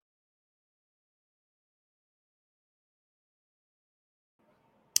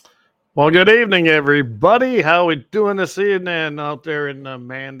Well, good evening, everybody. How we doing this evening out there in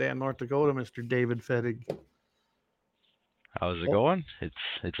Mandan, North Dakota, Mr. David Fettig? How's it Well, going?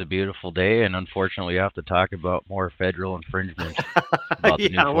 It's a beautiful day, and unfortunately, we have to talk about more federal infringement about the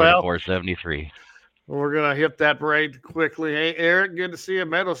new yeah, well, 4473. we're gonna hit that right quickly. Hey, Eric, good to see you.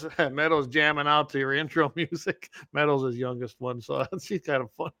 Meadows, Meadows jamming out to your intro music. Meadows' his youngest one, so she's kind of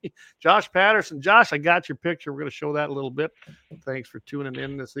funny. Josh Patterson, Josh, I got your picture. We're gonna show that a little bit. Thanks for tuning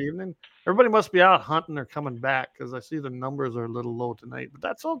in this evening. Everybody must be out hunting or coming back because I see the numbers are a little low tonight, but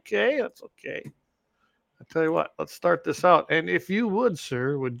that's okay. That's okay. I tell you what, let's start this out. And if you would,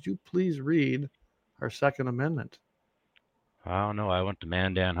 sir, would you please read our Second Amendment? I don't know. I went to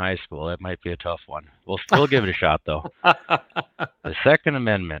Mandan High School. That might be a tough one. We'll give it a shot though. The Second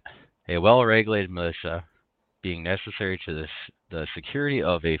Amendment, a well-regulated militia being necessary to the security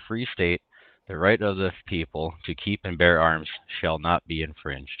of a free state, the right of the people to keep and bear arms shall not be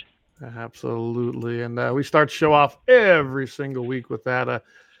infringed. Absolutely. And we start to show off every single week with that.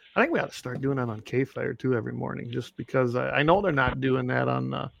 I think we ought to start doing that on K Fire too every morning, just because I know they're not doing that on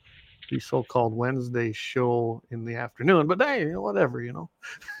the so called Wednesday show in the afternoon. But hey, whatever,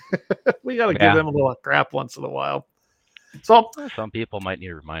 we got to give Yeah, them a little crap once in a while. So some people might need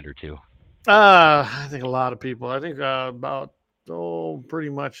a reminder too. I think a lot of people. I think about pretty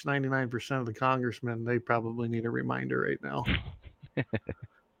much 99% of the congressmen they probably need a reminder right now.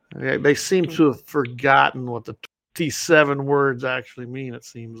 They seem to have forgotten what the 27 words actually mean. It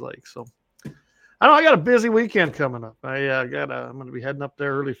seems like so. I know I got a busy weekend coming up. I'm going to be heading up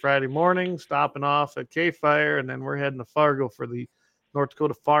there early Friday morning, stopping off at K Fire, and then we're heading to Fargo for the North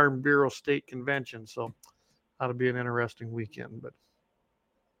Dakota Farm Bureau State Convention. So that'll be an interesting weekend. But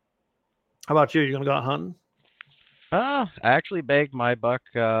how about you? You going to go out hunting? I actually bagged my buck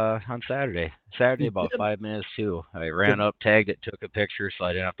on Saturday. Saturday, You about did. 5 minutes too. I ran Did up, tagged it, took a picture, so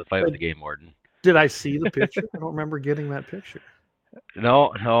I didn't have to fight with the game warden. did I see the picture? I don't remember getting that picture.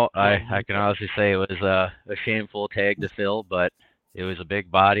 No, no, Oh I my can god! honestly say it was a shameful tag to fill, but it was a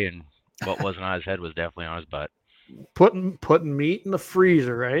big body, and what wasn't on his head was definitely on his butt. Putting meat in the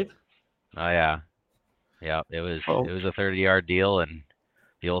freezer, right? Oh yeah, yeah. It Oh, was a 30-yard deal, and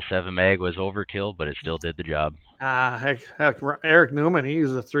the old 7 mag was overkill, but it still did the job. heck, Eric Newman, he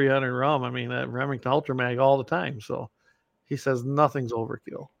uses a 300 rum. I mean, Remington Ultra Mag all the time. So he says nothing's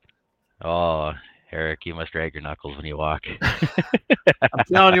overkill. Oh, Eric, you must drag your knuckles when you walk. I'm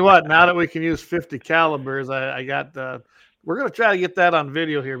telling you what, now that we can use 50 calibers, I got we're going to try to get that on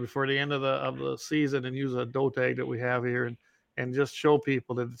video here before the end of the season and use a doe tag that we have here and just show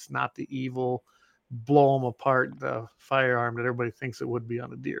people that it's not the evil blow them apart firearm that everybody thinks it would be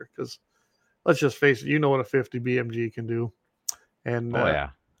on a deer. Because let's just face it, you know what a 50 BMG can do, and Oh yeah.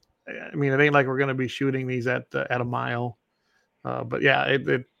 I mean it ain't like we're going to be shooting these at a mile. But yeah,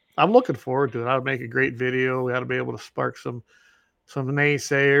 I'm looking forward to it. I'll make a great video. We ought to be able to spark some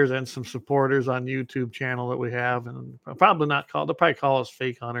naysayers and some supporters on YouTube channel that we have, and probably not call. They'll probably call us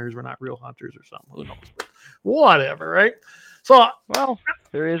fake hunters. We're not real hunters or something. Who knows? But whatever, right? So, Well,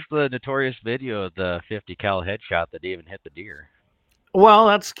 there is the notorious video of the 50 cal headshot that even hit the deer. well,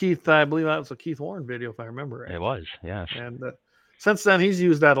 that's Keith. I believe that was a Keith Warren video, if I remember It right. was, yes. And since then, he's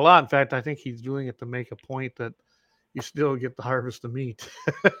used that a lot. In fact, I think he's doing it to make a point that you still get the harvest of meat.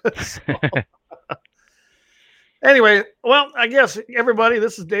 So, anyway, well, I guess everybody,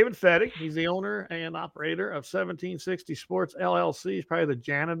 this is David Fettig. He's the owner and operator of 1760 Sports LLC. He's probably the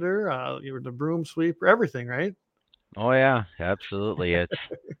janitor, you were the broom sweeper, everything, right? Oh yeah, absolutely. It's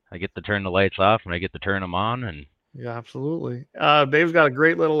I get to turn the lights off and I get to turn them on, and Yeah, absolutely. Dave's got a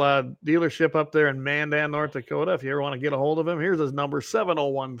great little dealership up there in Mandan, North Dakota. If you ever want to get a hold of him, here's his number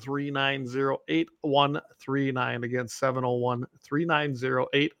 701 390 8139. Again, 701 390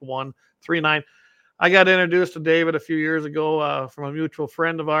 8139. I got introduced to David a few years ago from a mutual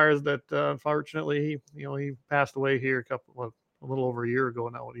friend of ours that unfortunately he passed away here a little over a year ago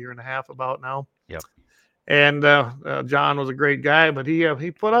now, a year and a half about now. yep. And John was a great guy, but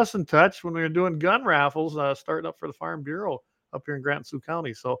he put us in touch when we were doing gun raffles, starting up for the Farm Bureau up here in Grant and Sioux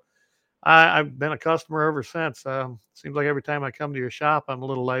County. So I've been a customer ever since. Seems like every time I come to your shop, I'm a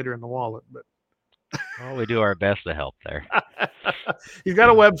little lighter in the wallet. But Well, we do our best to help there. he's got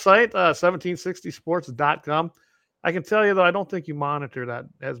a website, 1760sports.com. I can tell you though, I don't think you monitor that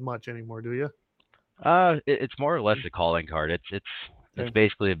as much anymore, do you? It's more or less a calling card. It's Okay.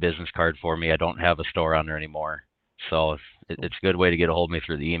 basically a business card for me. I don't have a store on there anymore, so it's a good way to get a hold of me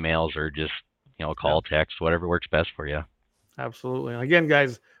through the emails or just Yeah, call, text, whatever works best for you. absolutely. And again,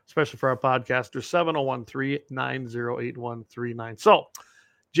 guys, especially for our podcasters, 701 390 8139. So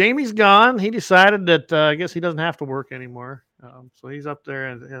Jamie's gone. He decided that I guess he doesn't have to work anymore. So he's up there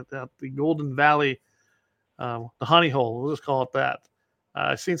at the Golden Valley, the honey hole. We'll just call it that.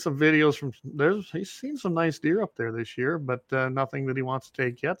 I've seen some videos from there's he's seen some nice deer up there this year, but nothing that he wants to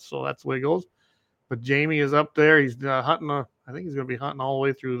take yet. So that's the way it goes. But Jamie is up there. He's hunting. I think he's going to be hunting all the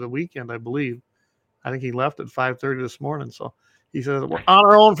way through the weekend. I believe. I think he left at 5:30 this morning. So he says we're on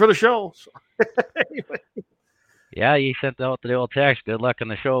our own for the show. So anyway. Yeah, you sent out the old text. Good luck on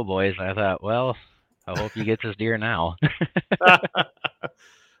the show, boys. And I thought, well, I hope he gets his deer now.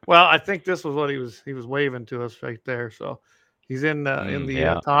 Well, I think this was what he was waving to us right there. So he's in the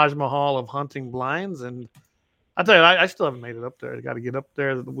Yeah. Taj Mahal of hunting blinds, and I tell you, I still haven't made it up there. I got to get up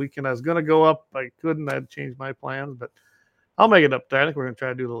there the weekend. I was going to go up, I couldn't. I'd changed my plans, but I'll make it up there. I think we're going to try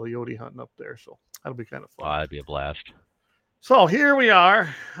to do a little Yodi hunting up there, so that'll be kind of Oh, fun. that'd be a blast. So here we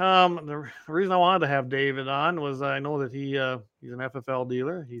are. The reason I wanted to have David on was I know that he's an FFL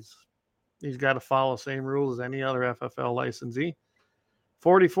dealer. He's got to follow the same rules as any other FFL licensee.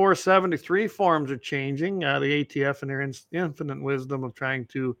 4473 forms are changing. The ATF, in their infinite wisdom of trying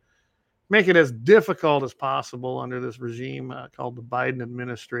to make it as difficult as possible under this regime called the Biden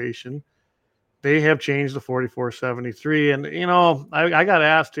administration, they have changed the 4473. And, I got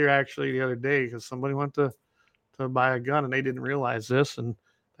asked here actually the other day because somebody went to buy a gun and they didn't realize this. And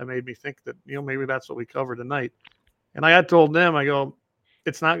that made me think that, maybe that's what we cover tonight. And I had told them, I go,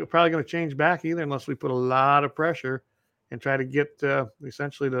 it's not probably going to change back either unless we put a lot of pressure and try to get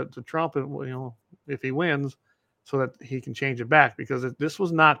essentially to Trump, if he wins, so that he can change it back, because this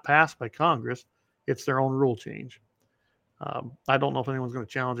was not passed by Congress. It's their own rule change. I don't know if anyone's going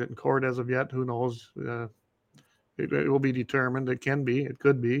to challenge it in court as of yet. Who knows? It will be determined. It can be. It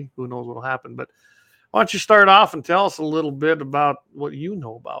could be. Who knows what will happen? But why don't you start off and tell us a little bit about what you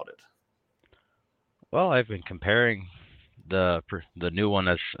know about it? Well, I've been comparing the new one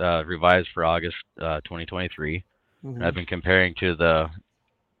that's revised for August 2023. Mm-hmm. I've been comparing to the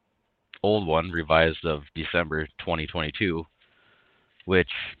old one revised of December 2022, which,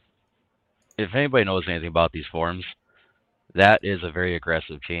 if anybody knows anything about these forms, that is a very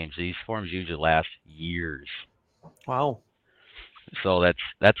aggressive change. These forms usually last years. Wow. So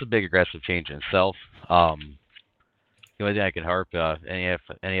that's a big aggressive change in itself. The only thing I can harp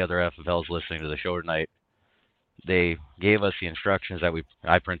any other FFLs listening to the show tonight, they gave us the instructions that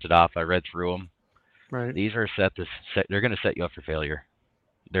I printed off. I read through them. Right. These are they're going to set you up for failure.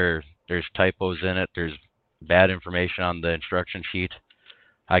 There's typos in it. There's bad information on the instruction sheet.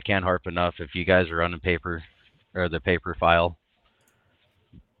 I can't harp enough. If you guys are running paper or the paper file,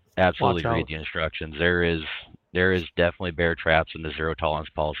 absolutely read the instructions. There is definitely bear traps in the zero tolerance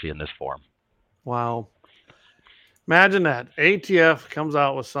policy in this form. Wow. Imagine that. ATF comes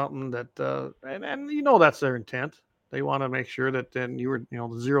out with something that, and that's their intent. They want to make sure that then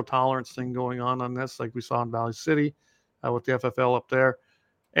the zero tolerance thing going on this, like we saw in Valley City with the FFL up there.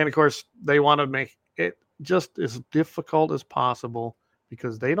 And of course, they want to make it just as difficult as possible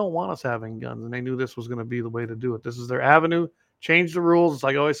because they don't want us having guns. And they knew this was going to be the way to do it. This is their avenue. Change the rules. It's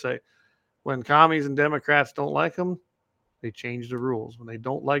like I always say, when commies and Democrats don't like them, they change the rules. When they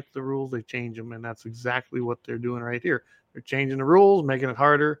don't like the rules, they change them. And that's exactly what they're doing right here. They're changing the rules, making it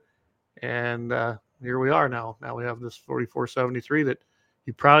harder. And here we are now. Now we have this 4473 that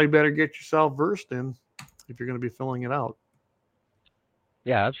you probably better get yourself versed in if you're going to be filling it out.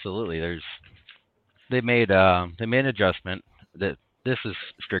 Yeah, absolutely. They made an adjustment that this is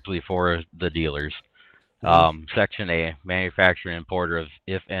strictly for the dealers. Mm-hmm. Section A, manufacturer and importer of,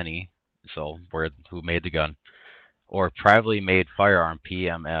 if any, so who made the gun, or privately made firearm,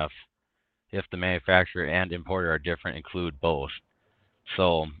 PMF, if the manufacturer and importer are different, include both.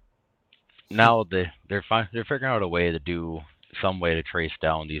 So now they're figuring out a way to do some way to trace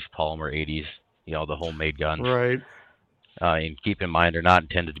down these polymer 80s, the homemade guns. Right. And keep in mind, they're not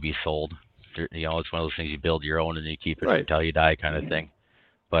intended to be sold. It's one of those things you build your own and you keep it until you die kind of thing.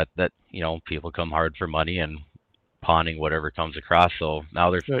 But that, people come hard for money and pawning whatever comes across. So now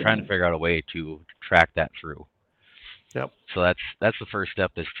they're trying to figure out a way to track that through. Yep. So that's the first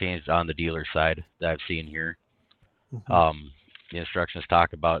step that's changed on the dealer side that I've seen here. Mm-hmm. The instructions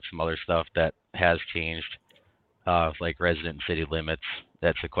talk about some other stuff that has changed, like resident and city limits.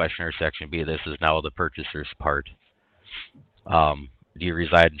 That's the questioner section B. This is now the purchaser's part. Do you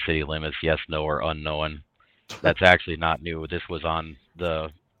reside in city limits? Yes, no, or unknown. That's actually not new. This was on the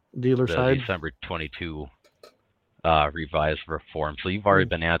dealer side. December 22 revised form. So you've already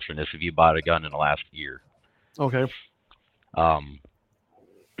been answering this if you bought a gun in the last year. Okay.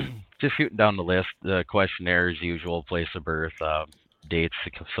 Just shooting down the list, the questionnaire as usual, place of birth, dates,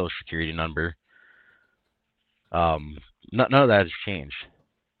 social security number. None of that has changed.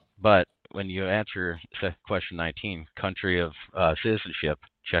 But when you answer question 19, country of citizenship,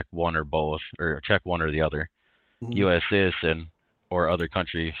 check one or both, or check one or the other. Mhm. U.S. citizen or other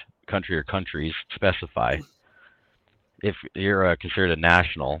country or countries specify. If you're considered a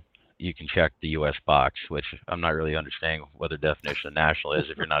national, you can check the U.S. box, which I'm not really understanding what the definition of national is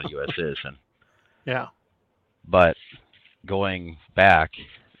if you're not a U.S. citizen. Yeah. But going back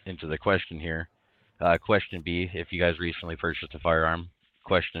into the question here, question B, if you guys recently purchased a firearm,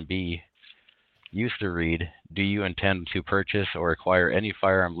 question B used to read, do you intend to purchase or acquire any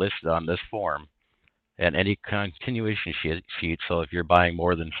firearm listed on this form and any continuation sheet? So if you're buying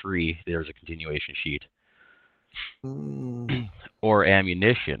more than 3, there's a continuation sheet. Mm. Or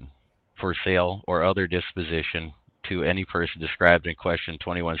ammunition for sale or other disposition to any person described in question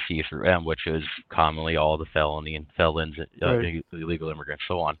 21C through M, which is commonly all the felony and felons, Right. illegal immigrants,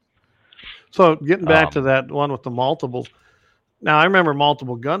 so on. So getting back to Um, that one with the multiples. Now I remember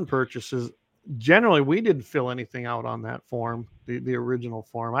multiple gun purchases. Generally, we didn't fill anything out on that form, the original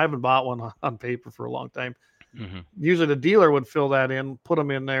form. I haven't bought one on paper for a long time. mhm. Usually, the dealer would fill that in, put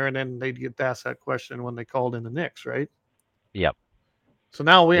them in there, and then they'd get asked that question when they called in the NICS, right? Yep. So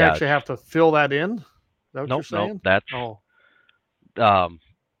now we Yeah. actually have to fill that in. Is that what you're Nope. saying? That's Oh, um,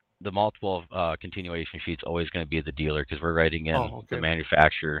 the multiple continuation sheet's always going to be the dealer because we're writing in oh, the okay,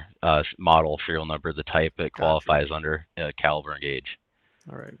 manufacturer, model, serial number, the type it gotcha. qualifies under, caliber and gauge,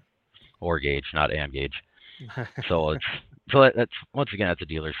 All right. or gauge, not am gauge. So that's once again that's the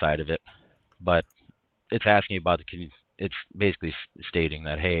dealer side of it, but it's asking about it's basically stating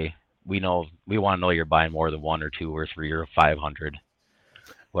that hey, we want to know you're buying more than 1 or 2 or 3 or 500,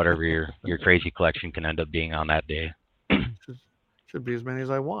 whatever your crazy collection can end up being on that day. should, should be as many as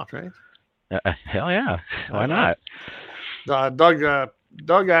I want, right? Hell yeah, why I, not? Doug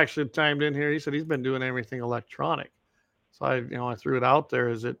Doug actually chimed in here. He said he's been doing everything electronic. So I threw it out there.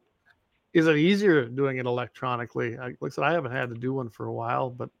 Is it easier doing it electronically? Like I said, I haven't had to do one for a while,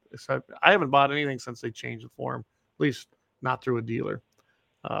 but I haven't bought anything since they changed the form. At least not through a dealer.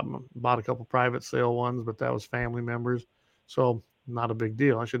 Bought a couple private sale ones, but that was family members, so not a big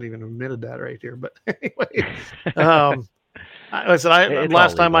deal. I shouldn't even have admitted that right here, but anyway, um, I said It's all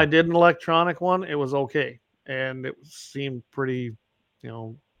last time I legal. did an electronic one, it was okay, and it seemed you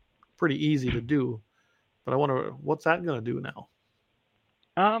know, pretty easy to do. But I wonder what's that going to do now?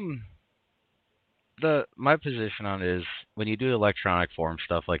 Um, the my position on it is when you do electronic form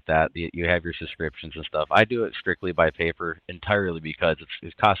stuff like that, you have your subscriptions and stuff. I do it strictly by paper entirely because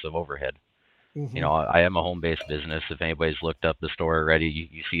it's cost of overhead. Mm-hmm. I am a home-based business. If anybody's looked up the store already,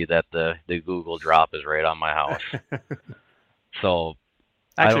 you see that the Google drop is right on my house. So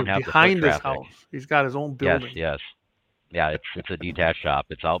I Actually, don't have the foot behind his traffic. house, he's got his own Yes, building. yes. Yeah, it's a detached shop.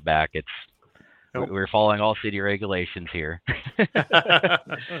 It's out back. It's Yep. we're following all city regulations here.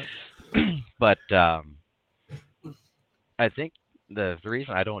 But I think the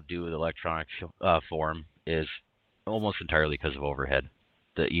reason I don't do the electronic form is almost entirely because of overhead.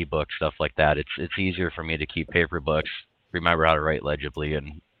 The ebook stuff like that. It's easier for me to keep paper books, remember how to write legibly,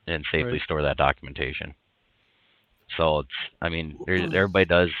 and safely Right. store that documentation. So I mean, everybody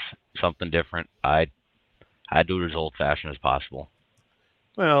does something different. I do it as old fashioned as possible.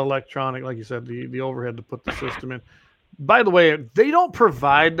 Well, electronic, like you said, the overhead to put the system in. By the way, they don't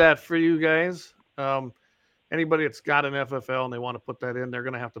provide that for you guys. Anybody that's got an FFL and they want to put that in, they're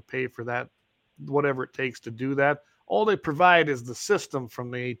going to have to pay for that, whatever it takes to do that. All they provide is the system from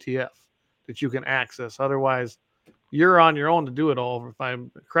the ATF that you can access. Otherwise, you're on your own to do it all. If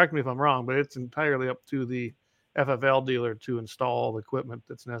I'm correct me if I'm wrong, but it's entirely up to the FFL dealer to install the equipment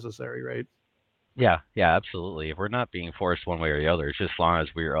that's necessary, right? Yeah, absolutely. If we're not being forced one way or the other, it's just as long as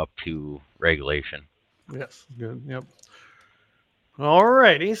we're up to regulation. Yes, good. Yep. All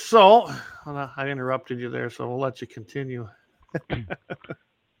righty. So I interrupted you there, so we'll let you continue.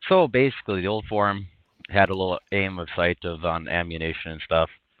 So basically, the old form had a little aim of sight of on ammunition and stuff.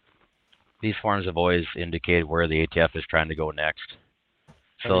 These forms have always indicated where the ATF is trying to go next.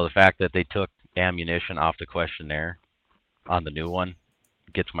 So Right. the fact that they took ammunition off the questionnaire on the new one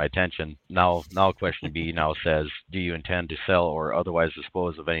gets my attention. Now question B now says, do you intend to sell or otherwise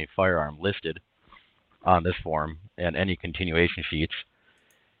dispose of any firearm listed on this form and any continuation sheets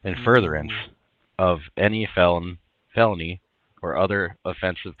in furtherance Mm. of any felony or other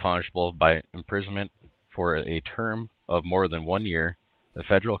offensive punishable by imprisonment for a term of more than 1 year, a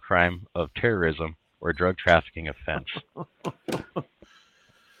federal crime of terrorism or drug trafficking offense.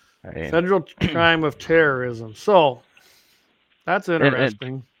 I mean, Federal crime of terrorism. So that's and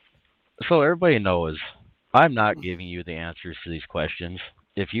interesting. so everybody knows I'm not giving you the answers to these questions.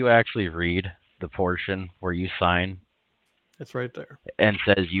 If you actually read the portion where you sign It's right there. and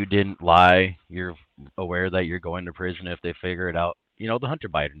says you didn't lie, you're aware that you're going to prison if they figure it out. You know, the Hunter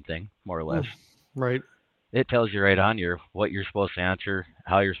Biden thing, more or less. Right. It tells you right on your what you're supposed to answer,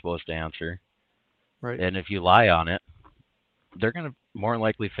 how you're supposed to answer, Right. and if you lie on it, they're going to more than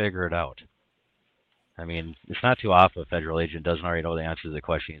likely figure it out. I mean, it's not too often a federal agent doesn't already know the answer to the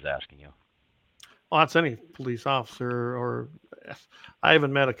question he's asking you. Well, that's any police officer, or I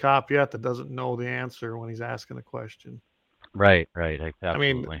haven't met a cop yet that doesn't know the answer when he's asking a question. Right, I mean,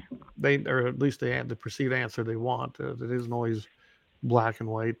 absolutely. they, or at least the perceived answer they want. It isn't always black and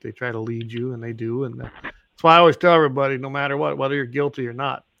white. They try to lead you, and they do. And that's why I always tell everybody, no matter what, whether you're guilty or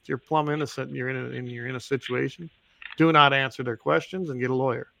not, if you're plumb innocent and you're in a situation, do not answer their questions and get a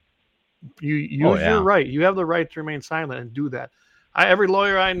lawyer. You Oh use your yeah, right. You have the right to remain silent and do that. Every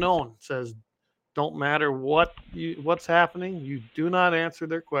lawyer I know says, don't matter what's happening, you do not answer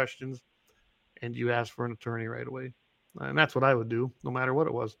their questions, and you ask for an attorney right away. And that's what I would do, no matter what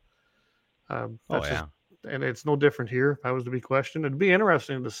it was. oh That's just, yeah. and it's no different here. If I was to be questioned, it'd be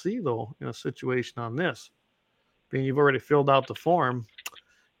interesting to see though in a situation on this, being you've already filled out the form,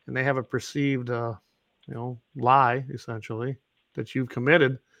 and they have a perceived, lie essentially that you've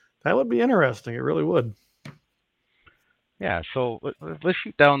committed. That would be interesting. It really would. Yeah, so let's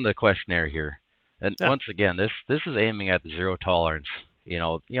shoot down the questionnaire here. And Yeah, once again, this is aiming at the zero tolerance. The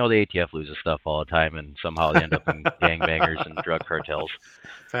ATF loses stuff all the time, and somehow they end up in gangbangers and drug cartels.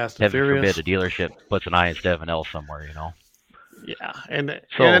 Fast and Heaven forbid Furious. a dealership puts an I instead of an L somewhere. Yeah, and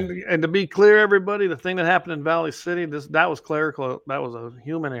So and to be clear, everybody, the thing that happened in Valley City, that was clerical. That was a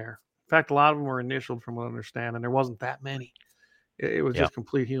human error. In fact, a lot of them were initialed, from what I understand, and there wasn't that many. It was yeah, just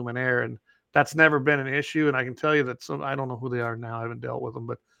complete human error, and that's never been an issue. And I can tell you that some, I don't know who they are now. I haven't dealt with them,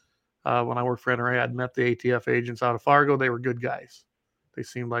 but when I worked for NRA, I'd met the ATF agents out of Fargo. They were good guys. They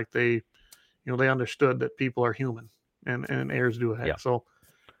seemed like they understood that people are human, and errors do yeah. it. So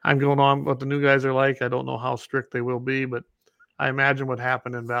I'm going on what the new guys are like. I don't know how strict they will be, but I imagine what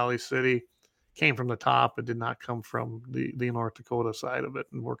happened in Valley City came from the top. It did not come from the North Dakota side of it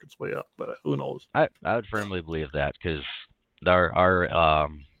and work its way up. But who knows? I would firmly believe that because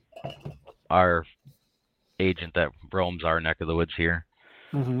our agent that roams our neck of the woods here,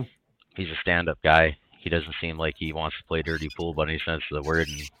 Mm-hmm. he's a stand-up guy. He doesn't seem like he wants to play dirty pool by any sense of the word,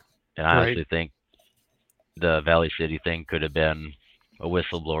 and I Right. honestly think the Valley City thing could have been a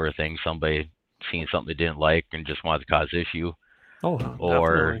whistleblower thing. Somebody seen something they didn't like and just wanted to cause issue, Oh,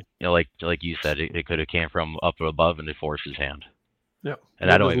 or definitely. like you said, it could have came from up above and they forced his hand. Yeah.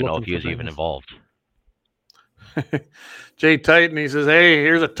 And I They're don't just even know if looking he for was even things. involved. Jay Titan, he says, "Hey,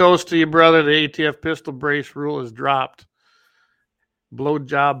 here's a toast to you, brother. The ATF pistol brace rule is dropped.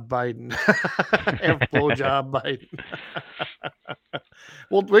 Blowjob Biden. F blowjob Biden."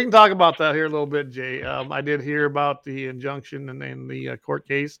 Well, we can talk about that here a little bit, Jay. I did hear about the injunction and the court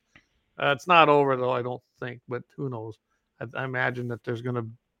case. It's not over though, I don't think, but who knows? I imagine that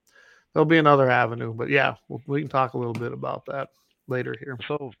there'll be another avenue. But yeah, we can talk a little bit about that later here.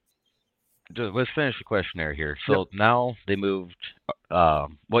 So let's finish the questionnaire here. Yep. So now they moved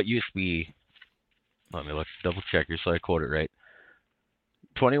what used to be. Let me double check here so I quote it right.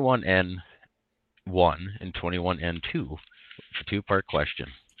 21N1 and 21N2. It's a two-part question.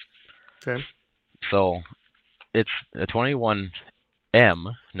 Okay. So it's a 21M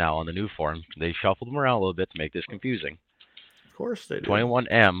now on the new form. They shuffled them around a little bit to make this confusing. Of course they did.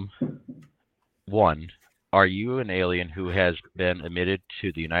 21M1. Are you an alien who has been admitted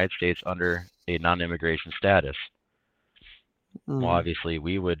to the United States under a non-immigration status? Well, obviously,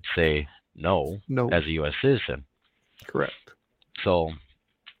 we would say no, No. as a U.S. citizen. Correct. So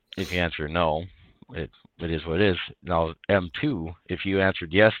if you answer no, it is what it is. Now, M2, if you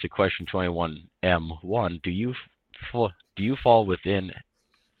answered yes to question 21M1, do you fall within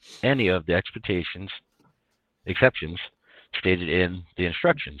any of the exceptions stated in the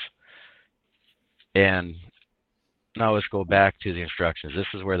instructions? And now let's go back to the instructions. This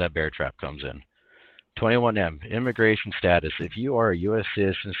is where that bear trap comes in. 21M, immigration status. If you are a U.S.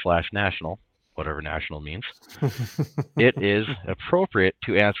 citizen / national, whatever national means, it is appropriate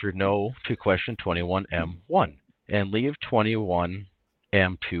to answer no to question 21M1 and leave 21M2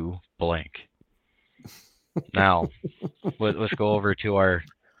 blank. Now, let's go over to our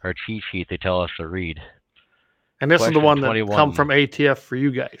cheat sheet they tell us to read. And this Question is the one 21. that come from ATF for you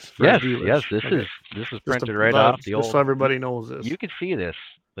guys. For Yes, dealers. this Okay. is printed right off the old. Just so everybody knows this. You can see this.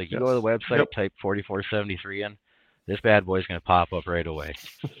 Like you Yes. go to the website, Yep. type 4473 in. This bad boy's going to pop up right away.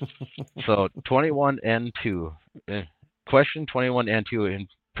 So 21N2, question 21N2 in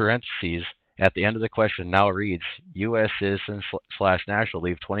parentheses at the end of the question now reads U.S. citizen / national,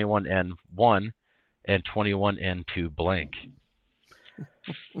 leave 21N1 and 21N2 blank.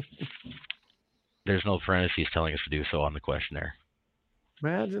 There's no parentheses telling us to do so on the questionnaire.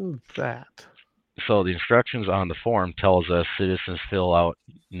 Imagine that. So the instructions on the form tells us citizens fill out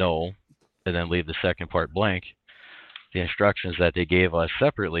no and then leave the second part blank. The instructions that they gave us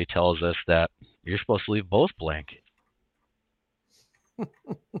separately tells us that you're supposed to leave both blank.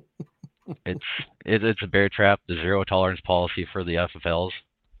 It's a bear trap, the zero tolerance policy for the FFLs.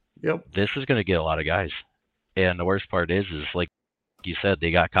 Yep. This is going to get a lot of guys. And the worst part is like you said,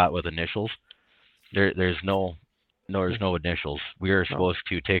 they got caught with initials. There's no initials. We are supposed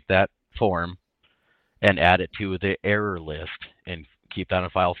to take that form and add it to the error list and keep that on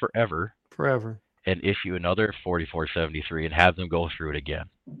file forever. Forever. And issue another 4473 and have them go through it again.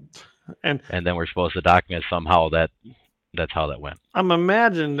 And then we're supposed to document somehow that's how that went. I'm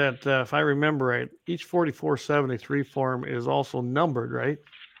imagining that if I remember right, each 4473 form is also numbered, right?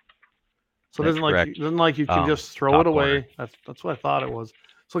 So it isn't like you can just throw it away. Corner. That's what I thought it was.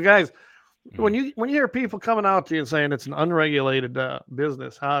 So guys, when you hear people coming out to you and saying it's an unregulated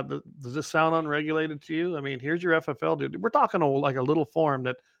business, does this sound unregulated to you? I mean, here's your FFL, dude. We're talking like a little form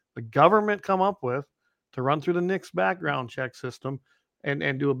that the government come up with to run through the NICS background check system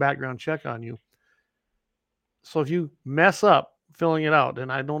and do a background check on you. So if you mess up filling it out,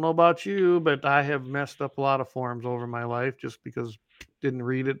 and I don't know about you, but I have messed up a lot of forms over my life just because didn't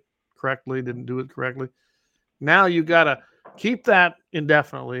read it correctly, didn't do it correctly. Now you got to keep that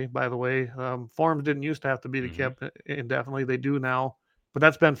indefinitely, by the way. Forms didn't used to have to be kept indefinitely. They do now, but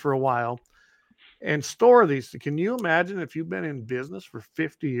that's been for a while. And store these. Can you imagine if you've been in business for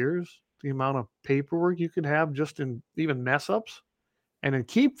 50 years, the amount of paperwork you could have just in even mess ups? And then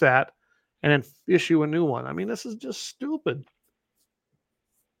keep that and then issue a new one. I mean, this is just stupid.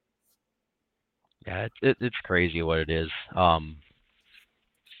 Yeah, it's crazy what it is.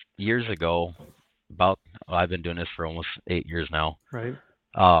 Years ago, I've been doing this for almost 8 years now. Right.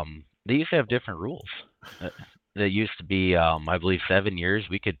 They used to have different rules. There used to be, I believe, 7 years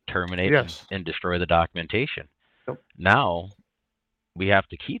we could terminate and destroy the documentation. Yep. Now we have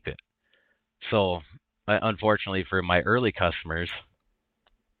to keep it. So, unfortunately for my early customers,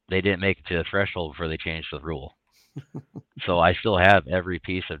 they didn't make it to the threshold before they changed the rule. So I still have every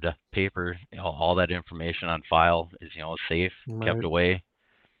piece of paper, all that information on file is safe, kept away.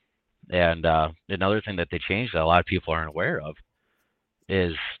 And another thing that they changed that a lot of people aren't aware of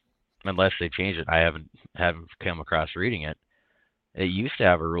is, unless they change it, I haven't come across reading it. It used to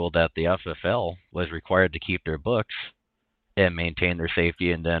have a rule that the FFL was required to keep their books and maintain their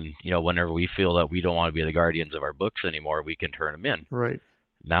safety, and then whenever we feel that we don't want to be the guardians of our books anymore, we can turn them in. Right.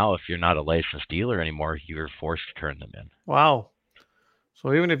 Now, if you're not a licensed dealer anymore, you're forced to turn them in. Wow.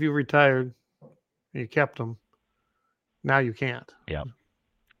 So even if you retired and you kept them, now you can't. Yep.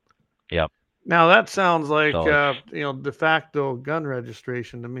 Now that sounds like de facto gun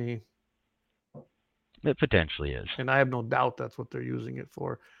registration to me. It potentially is, and I have no doubt that's what they're using it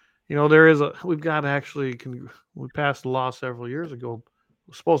for. We passed a law several years ago.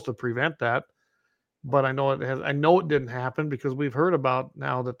 We're supposed to prevent that, but I know it didn't happen because we've heard about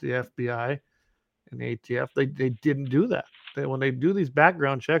now that the FBI and the ATF they didn't do that. When they do these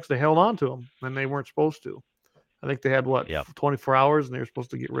background checks, they held on to them and they weren't supposed to. I think they had 24 hours and they were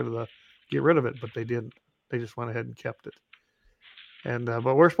supposed to get rid of it, but they didn't. They just went ahead and kept it. And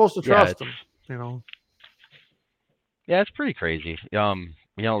but we're supposed to trust them, Yeah, it's pretty crazy. They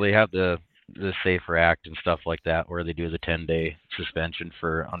have the Safer Act and stuff like that, where they do the 10-day suspension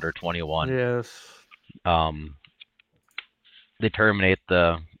for under 21. Yes. They terminate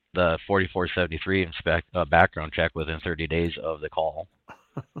the 4473 background check within 30 days of the call.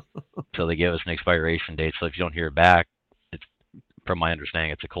 So they give us an expiration date. So if you don't hear back, from my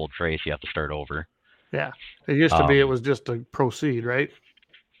understanding, it's a cold trace. You have to start over. Yeah. It used to be it was just to proceed, right?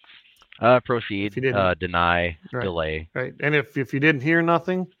 Proceed, deny, delay. Right. And if you didn't hear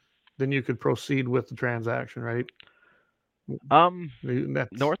nothing, then you could proceed with the transaction, right?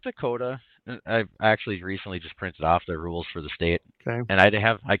 North Dakota, I've actually recently just printed off the rules for the state. Okay. And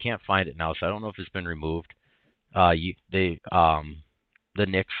I can't find it now, so I don't know if it's been removed. The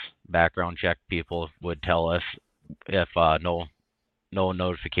NICS background check people would tell us if no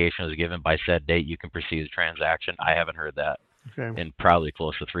notification is given by said date, you can proceed the transaction. I haven't heard that in probably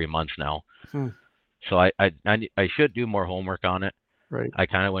close to 3 months now. So I should do more homework on it. Right. I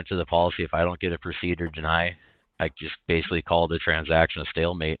kind of went to the policy, if I don't get a proceed or deny, I just basically call the transaction a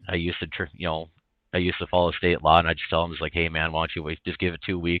stalemate. I used to follow state law, and I just tell them, it's like, hey man, why don't you just give it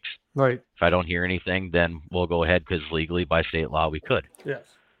 2 weeks? Right. If I don't hear anything, then we'll go ahead, because legally by state law we could. Yes.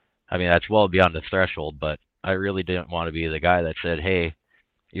 I mean, that's well beyond the threshold, but I really didn't want to be the guy that said, hey,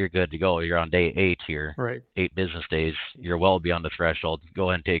 you're good to go. You're on day 8 here, Right. 8 business days. You're well beyond the threshold. Go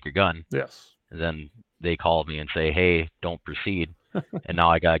ahead and take your gun. Yes. And then they call me and say, hey, don't proceed. And now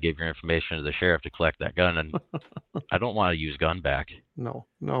I got to give your information to the sheriff to collect that gun. And I don't want to use gun back. No.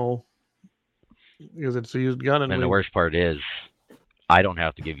 Because it's a used gun. And the worst part is I don't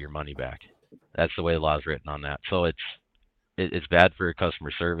have to give your money back. That's the way the law is written on that. So it's bad for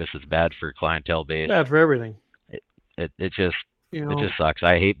customer service. It's bad for clientele base. Bad for everything. It just sucks.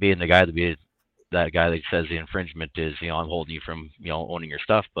 I hate being the guy that guy that says the infringement is, I'm holding you from, owning your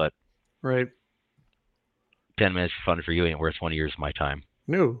stuff, but right. 10 minutes of fun for you ain't worth 20 years of my time.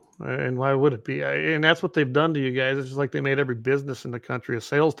 No, and why would it be? And that's what they've done to you guys. It's just like they made every business in the country a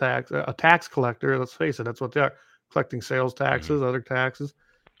sales tax, a tax collector. Let's face it, that's what they are, collecting sales taxes, other taxes.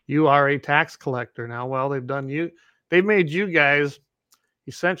 You are a tax collector now. Well, they've made you guys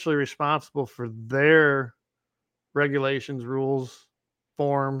essentially responsible for their regulations, rules,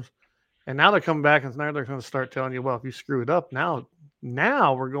 forms, and now they're coming back and now they're going to start telling you, well, if you screw it up, now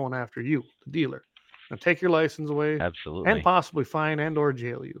we're going after you, the dealer. Now take your license away. Absolutely. And possibly fine and or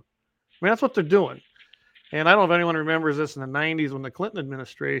jail you. I mean, that's what they're doing. And I don't know if anyone remembers this in the 90s when the Clinton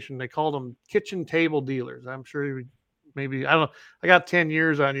administration, they called them kitchen table dealers. I'm sure maybe, I don't know. I got 10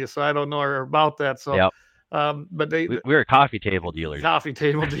 years on you, so I don't know about that. So, yep. But we were coffee table dealers. Coffee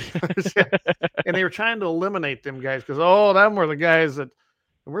table dealers. Yeah. And they were trying to eliminate them guys because, them were the guys that,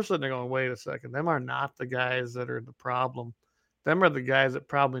 and we're sitting there going, wait a second, them are not the guys that are the problem. Them are the guys that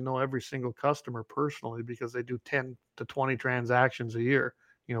probably know every single customer personally because they do 10 to 20 transactions a year.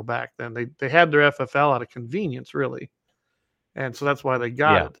 Back then they had their FFL out of convenience, really. And so that's why they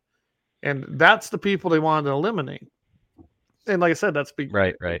got it. And that's the people they wanted to eliminate. And like I said, that's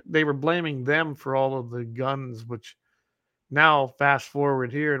right. They were blaming them for all of the guns, which now fast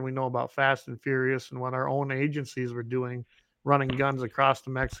forward here and we know about Fast and Furious and what our own agencies were doing, running guns across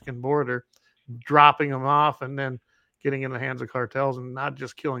the Mexican border, dropping them off and then getting in the hands of cartels and not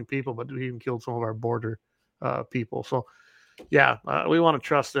just killing people, but we even killed some of our border people. So, we want to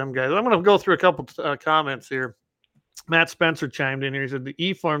trust them guys. I'm going to go through a couple comments here. Matt Spencer chimed in here. He said the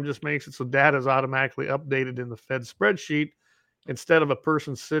e-form just makes it so data is automatically updated in the Fed spreadsheet instead of a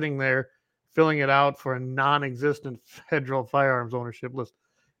person sitting there filling it out for a non-existent federal firearms ownership list.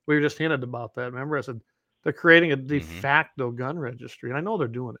 We were just hinted about that. Remember, I said they're creating a de facto gun registry, and I know they're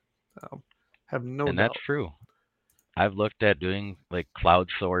doing it. Have no doubt. And that's true. I've looked at doing like cloud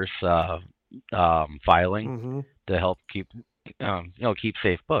source filing to help keep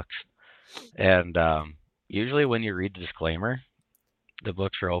safe books. And usually when you read the disclaimer, the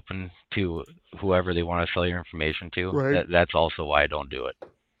books are open to whoever they want to sell your information to. Right. That's also why I don't do it.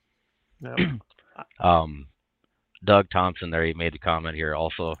 Yep. Doug Thompson there, he made the comment here.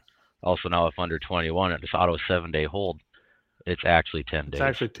 Also now if under 21, it's auto 7-day hold. It's actually 10 days. It's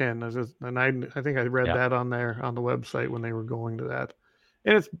actually 10. And I think I read that on there on the website when they were going to that.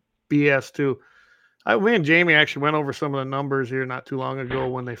 And it's BS too. Me and Jamie actually went over some of the numbers here not too long ago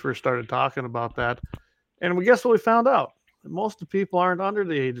when they first started talking about that. And we guess what we found out? Most of the people aren't under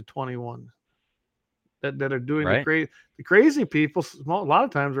the age of 21 that are doing the crazy people. A lot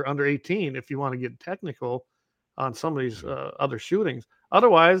of times are under 18 if you want to get technical on some of these other shootings.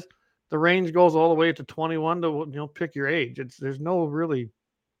 Otherwise, the range goes all the way to 21 to, pick your age. There's no really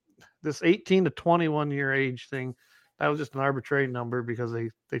this 18 to 21 year age thing. That was just an arbitrary number because they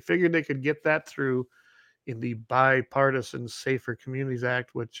figured they could get that through in the Bipartisan Safer Communities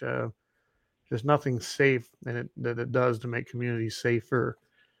Act, which there's nothing safe that it does to make communities safer.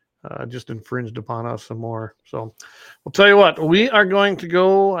 Just infringed upon us some more. So we'll tell you what, we are going to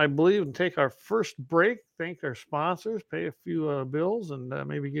go, I believe, and take our first break, thank our sponsors, pay a few bills, and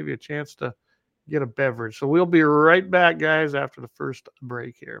maybe give you a chance to get a beverage. So we'll be right back, guys, after the first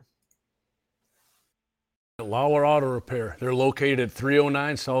break here. Lauer Auto Repair. They're located at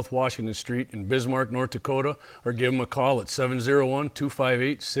 309 South Washington Street in Bismarck, North Dakota, or give them a call at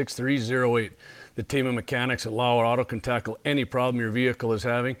 701-258-6308. The team of mechanics at Lauer Auto can tackle any problem your vehicle is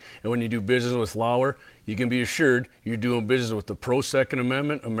having, and when you do business with Lauer, you can be assured you're doing business with the Pro Second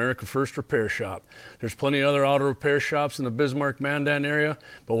Amendment America First Repair Shop. There's plenty of other auto repair shops in the Bismarck-Mandan area,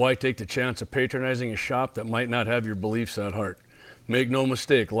 but why take the chance of patronizing a shop that might not have your beliefs at heart? Make no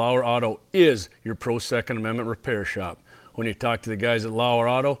mistake, Lauer Auto is your Pro Second Amendment repair shop. When you talk to the guys at Lauer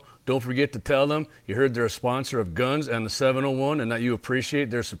Auto, don't forget to tell them you heard they're a sponsor of Guns and the 701 and that you appreciate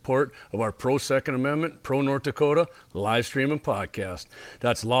their support of our Pro Second Amendment, Pro North Dakota live stream and podcast.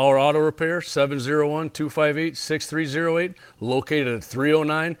 That's Lauer Auto Repair, 701-258-6308, located at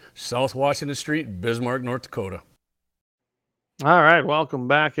 309 South Washington Street, Bismarck, North Dakota. All right, welcome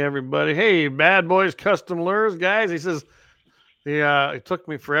back, everybody. Hey, Bad Boys Custom Lures, guys. He says, It took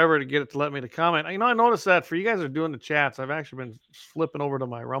me forever to get it to let me to comment. I noticed that for you guys are doing the chats. I've actually been flipping over to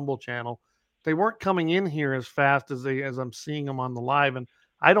my Rumble channel. They weren't coming in here as fast as I'm seeing them on the live, and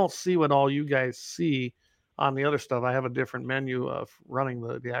I don't see what all you guys see on the other stuff. I have a different menu of running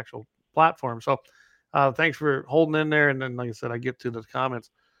the actual platform. So, thanks for holding in there. And then, like I said, I get to the comments.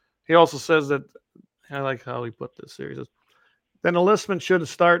 He also says that I like how he put this here. He says, then enlistment shouldn't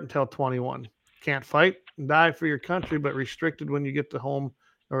start until 21. Can't fight and die for your country, but restricted when you get to home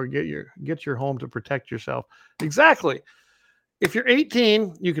or get your home to protect yourself. Exactly. If you're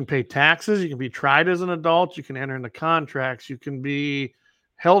 18, you can pay taxes. You can be tried as an adult. You can enter into contracts. You can be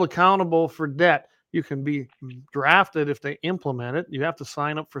held accountable for debt. You can be drafted if they implement it. You have to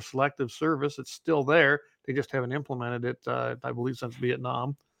sign up for selective service. It's still there. They just haven't implemented it, I believe, since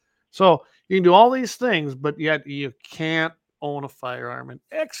Vietnam. So you can do all these things, but yet you can't own a firearm and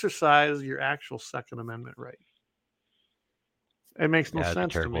exercise your actual Second Amendment right. It makes no Yeah, it's a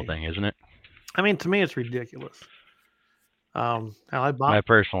sense to terrible me. thing, isn't it? I mean, to me, it's ridiculous. My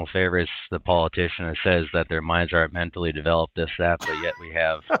personal favorite is the politician that says that their minds aren't mentally developed, this, that, but yet we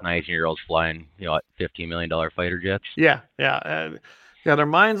have 19-year-olds flying, $15 million fighter jets. Yeah. Their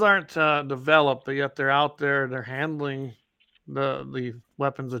minds aren't developed, but yet they're out there. They're handling the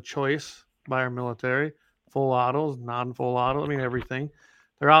weapons of choice by our military, full autos, non-full auto. I mean, everything.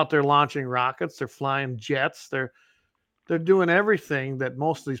 They're out there launching rockets. They're flying jets. They're doing everything that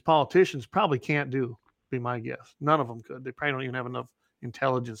most of these politicians probably can't do. Be my guess. None of them could. They probably don't even have enough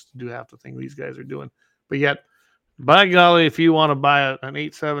intelligence to do half the thing these guys are doing. But yet, by golly, if you want to buy an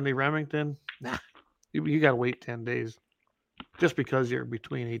 870 Remington, nah, you got to wait 10 days just because you're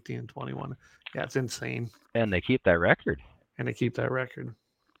between 18 and 21. Yeah, it's insane. And they keep that record. I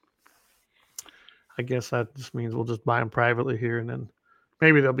guess that just means we'll just buy them privately here, and then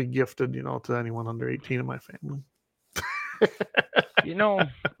maybe they'll be gifted, to anyone under 18 in my family.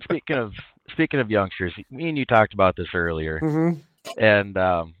 Speaking of youngsters, me and you talked about this earlier, and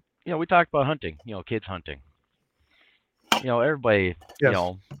we talked about hunting. Kids hunting. Everybody, Yes.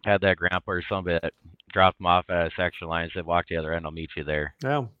 had that grandpa or somebody that dropped them off at a section line and said, "Walk the other end, I'll meet you there."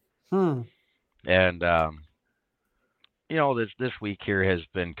 Yeah. And this week here has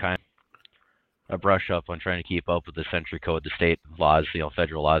been kind of a brush up on trying to keep up with the century code, the state laws,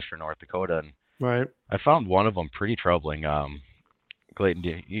 federal laws for North Dakota, and Right. I found one of them pretty troubling. Clayton,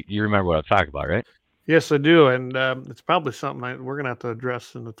 you remember what I'm talking about, right? Yes, I do, and it's probably something we're going to have to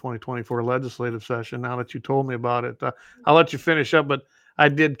address in the 2024 legislative session. Now that you told me about it, I'll let you finish up. But I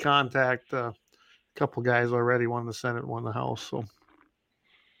did contact a couple guys already, one in the Senate, one in the House. So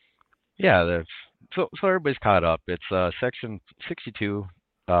yeah, so everybody's caught up. It's section 62.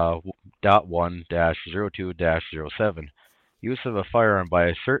 .1-02-07, use of a firearm by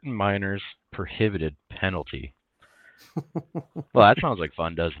a certain minor's prohibited penalty. Well, that sounds like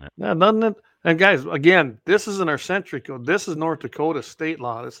fun, doesn't it? Yeah, doesn't it? And guys, again, this isn't our century code. This is North Dakota state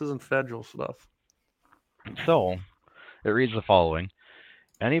law. This isn't federal stuff. So, it reads the following.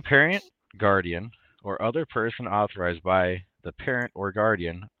 Any parent, guardian, or other person authorized by the parent or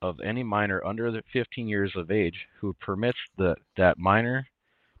guardian of any minor under 15 years of age who permits that minor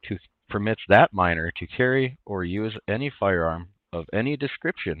to carry or use any firearm of any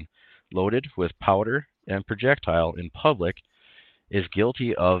description loaded with powder and projectile in public is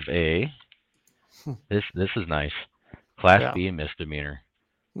guilty of a this is nice Class B misdemeanor.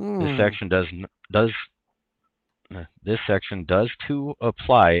 This section does to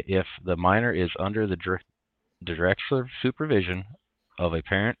apply if the minor is under the direct supervision of a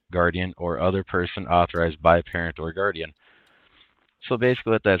parent, guardian, or other person authorized by parent or guardian. So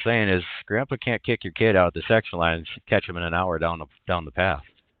basically what that's saying is grandpa can't kick your kid out at the section line and catch him in an hour down the path.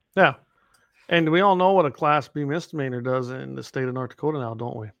 Yeah. And we all know what a Class B misdemeanor does in the state of North Dakota now,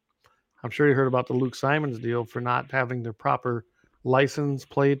 don't we? I'm sure you heard about the Luke Simons deal for not having the proper license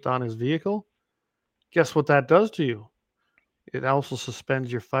plate on his vehicle. Guess what that does to you? It also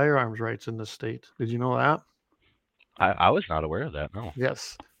suspends your firearms rights in the state. Did you know that? I was not aware of that, no.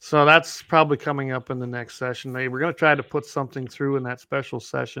 Yes. So that's probably coming up in the next session. We're going to try to put something through in that special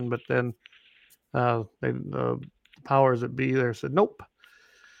session, but then the powers that be there said, nope,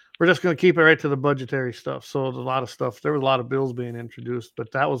 we're just going to keep it right to the budgetary stuff. So there's a lot of stuff. There was a lot of bills being introduced,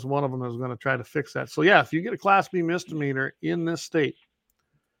 but that was one of them that was going to try to fix that. So yeah, if you get a Class B misdemeanor in this state,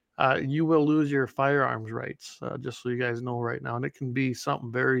 you will lose your firearms rights, just so you guys know right now. And it can be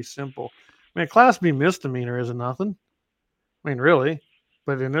something very simple. I mean, a Class B misdemeanor isn't nothing. I mean, really.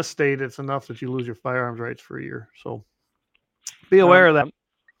 But in this state, it's enough that you lose your firearms rights for a year. So be aware of that.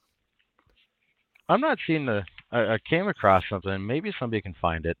 I'm not seeing I came across something. Maybe somebody can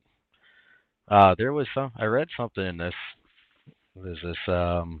find it. I read something in this There's this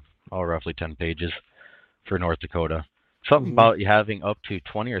roughly 10 pages for North Dakota. Something Mhm. about you having up to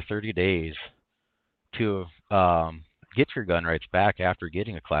 20 or 30 days to get your gun rights back after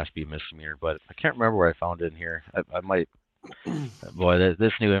getting a Class B misdemeanor, but I can't remember where I found it in here. I might. Boy,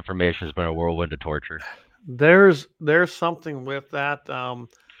 this new information has been a whirlwind of torture. There's something with that.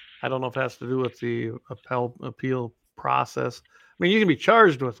 I don't know if it has to do with the appeal process. I mean, you can be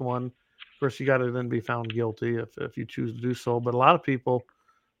charged with one. Of course, you got to then be found guilty if you choose to do so. But a lot of people,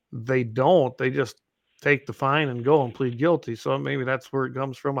 they don't. They just take the fine and go and plead guilty. So maybe that's where it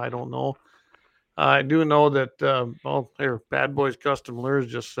comes from. I don't know. I do know that. Here, Bad Boys Custom Lures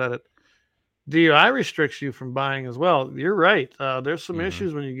just said it. DUI restricts you from buying as well. You're right. There's some Hmm.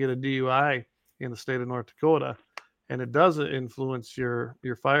 issues when you get a DUI in the state of North Dakota, and it does influence your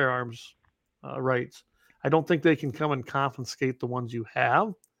firearms rights. I don't think they can come and confiscate the ones you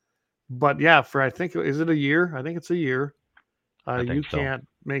have, but yeah, for I think is it a year? I think it's a year. I You think so. can't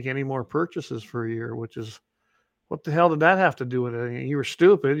make any more purchases for a year, which is what the hell did that have to do with it? You were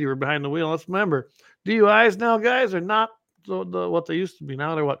stupid. You were behind the wheel. Let's remember, DUIs now, guys, are not what they used to be.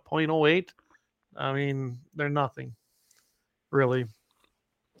 Now they're what 0.08. I mean, they're nothing really.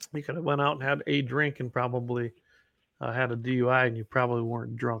 You could have went out and had a drink and probably had a DUI, and you probably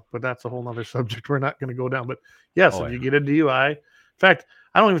weren't drunk. But that's a whole other subject we're not going to go down. But yes, Oh if yeah. you get a DUI, in fact,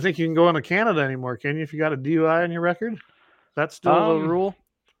 I don't even think you can go into Canada anymore, can you? If you got a DUI on your record, that's still the Um. rule.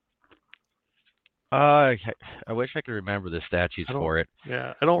 Uh. I wish I could remember the statutes I don't. for it.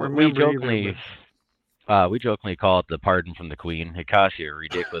 Yeah, I don't We remember either. But jokingly call it the pardon from the Queen. It costs you a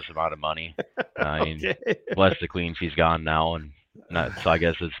ridiculous amount of money. I mean, okay. bless the Queen, she's gone now, and not, so I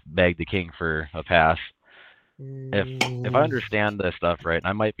guess it's beg the King for a pass. If I Mm, understand this stuff right, and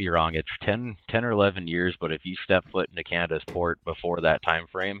I might be wrong, it's 10 or 11 years. But if you step foot into Canada's port before that time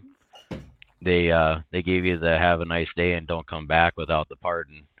frame, they gave you the have a nice day and don't come back without the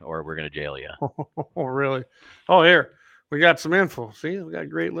pardon, or we're gonna jail you. oh, really? Oh, here we got some info. See, we got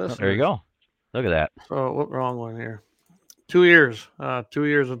great Oh, there you listeners. go. Look at that. So what wrong one here? 2 years. 2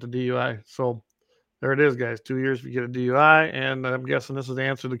 years with the DUI. So there it is, guys. 2 years if you get a DUI, and I'm guessing this is the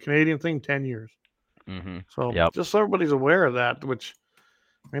answer to the Canadian thing. 10 years. Mhm. So Yep. just so everybody's aware of that. Which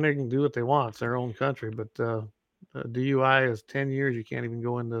I mean, they can do what they want. It's their own country, but DUI is 10 years. You can't even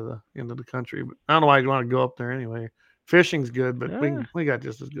go into the country. But I don't know why you want to go up there anyway. Fishing's good, but Yeah, we got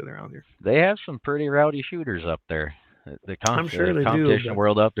just as good around here. they have some pretty rowdy shooters up there. I'm sure The they do, competition but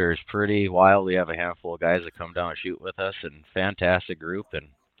world up there is pretty wild. We have a handful of guys that come down and shoot with us, and fantastic group. And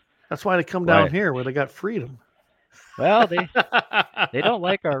that's why they come down why? here where they got freedom. Well, they don't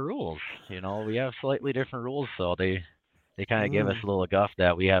like our rules. You know, we have slightly different rules, so they kind of give us Mm. a little guff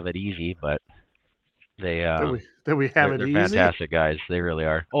that we have it easy, but they That we have it they're easy. fantastic guys. They really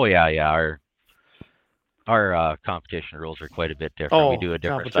are. Oh yeah, yeah. Our competition rules are quite a bit different. We Oh, do a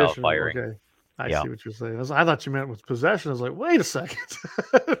different style of competition. firing. Okay, I Yeah. see what you're saying. I thought you meant with possession. I was like, wait a second, it's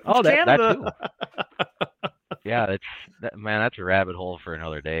Oh, that Canada. too. Yeah, man, that's a rabbit hole for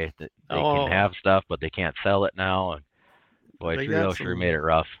another day. That they can Oh, have stuff, but they can't sell it now. And boy, they got Trudeau sure made some. it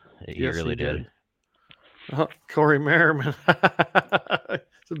rough. He Yes, he really did. did. Corey Merriman.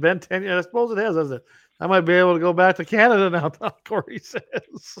 It's been 10 years. I suppose it has, hasn't it? I might be able to go back to Canada now. Corey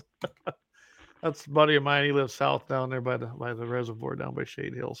says. That's a buddy of mine. He lives south down there by the reservoir down by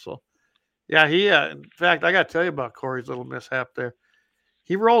Shade Hill. So yeah, he. In fact, I got to tell you about Corey's little mishap there.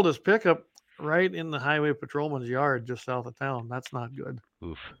 He rolled his pickup right in the highway patrolman's yard just south of town. That's not good.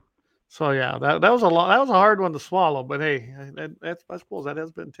 Oof. So yeah, that was a that was a hard one to swallow. But hey, I suppose that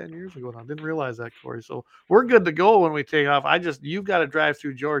has been 10 years ago now. Didn't realize that, Corey. So we're good to go when we take off. You've got to drive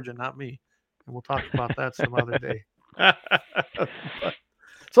through Georgia, not me, and we'll talk about that some other day. But,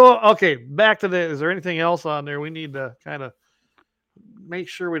 so okay, back to the. Is there anything else on there we need to kind of make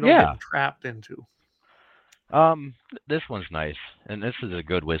sure we don't Yeah. get trapped into? This one's nice, and this is a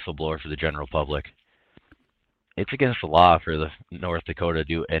good whistleblower for the general public. It's against the law for the North Dakota to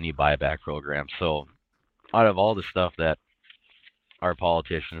do any buyback program. So, out of all the stuff that our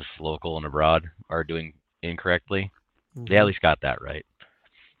politicians, local and abroad, are doing incorrectly, they at least got that right.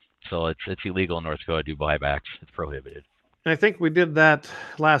 So it's illegal in North Dakota to do buybacks. It's prohibited. And I think we did that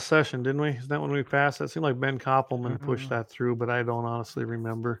last session, didn't we? Is that when we passed? That seemed like Ben Koppelman pushed Uh, that through, but I don't honestly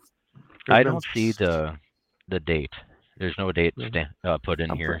remember. There's I been. don't see the date. There's no date put in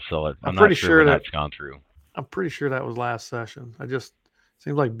I'm, here, so I'm I'm not pretty sure sure when that that's gone through. I'm pretty sure that was last session. I just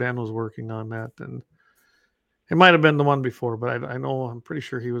seems like Ben was working on that, and it might have been the one before, but I know I'm pretty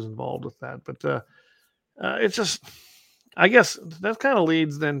sure he was involved with that. But it's just, I guess that kind of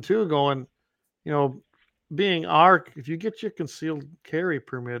leads then to going, you know, if you get your concealed carry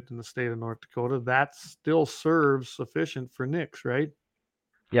permit in the state of North Dakota, that still serves sufficient for NICS, right?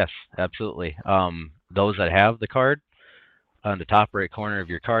 Yes, absolutely. Those that have the card, on the top right corner of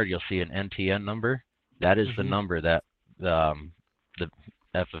your card, you'll see an NTN number. That is the number that the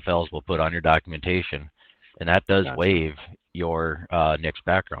FFLs will put on your documentation, and that does Gotcha. waive your NICS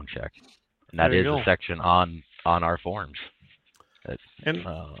background check, and that There you is a go. section on our forms.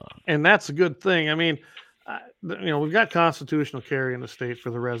 And that's a good thing. I mean, we've got constitutional carry in the state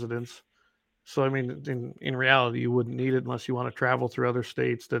for the residents. So I mean, in reality, you wouldn't need it unless you want to travel through other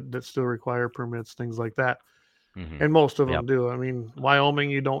states that still require permits, things like that. And most of them do. I mean, Wyoming,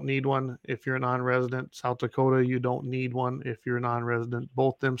 you don't need one if you're a non-resident. South Dakota, you don't need one if you're a non-resident.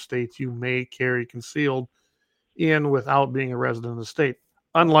 Both them states, you may carry concealed in without being a resident of the state.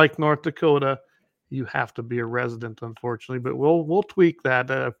 Unlike North Dakota, you have to be a resident, unfortunately. But we'll tweak that.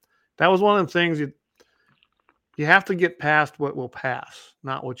 That was one of the things you have to get past what will pass,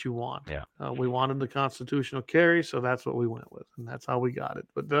 not what you want. Yeah. We wanted the constitutional carry, so that's what we went with, and that's how we got it.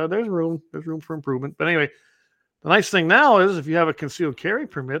 But there's room for improvement. But anyway, the nice thing now is if you have a concealed carry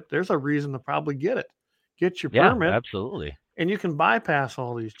permit, there's a reason to probably get it. Get your permit. Yeah, absolutely. And you can bypass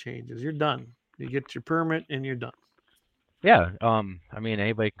all these changes. You're done. You get your permit and you're done. Yeah. I mean,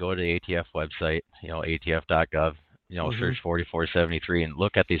 anybody can go to the ATF website, atf.gov, search 4473 and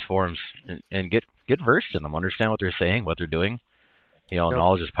look at these forms and get versed in them, understand what they're saying, what they're doing.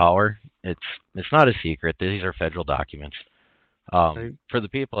 Knowledge is power. It's not a secret. These are federal documents. Right. For the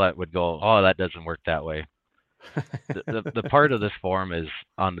people that would go, oh, that doesn't work that way. the part of this form is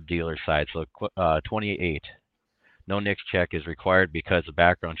on the dealer side. So 28, no NICS check is required because the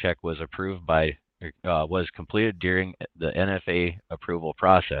background check was approved was completed during the NFA approval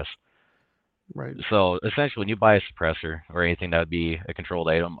process. Right. So essentially, when you buy a suppressor or anything that would be a controlled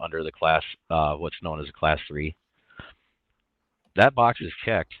item under the class, what's known as a class 3, that box is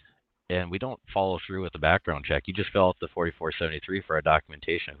checked, and we don't follow through with the background check. You just fill out the 4473 for our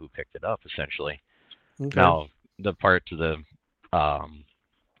documentation of who picked it up, essentially. Okay. Now, the part to the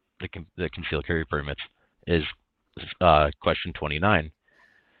concealed carry permits is question 29.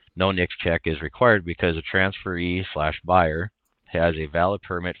 No NICS check is required because a transferee/buyer has a valid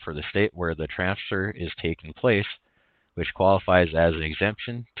permit for the state where the transfer is taking place, which qualifies as an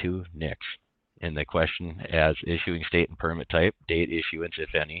exemption to NICS. And the question has issuing state and permit type, date issuance,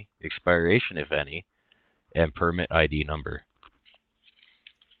 if any, expiration, if any, and permit ID number.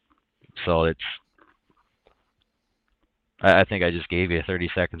 So I think I just gave you 30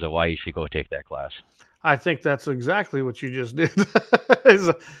 seconds of why you should go take that class. I think that's exactly what you just did.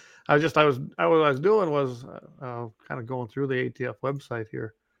 What I was doing was kind of going through the ATF website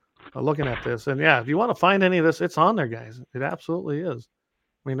here, looking at this. And yeah, if you want to find any of this, it's on there, guys. It absolutely is.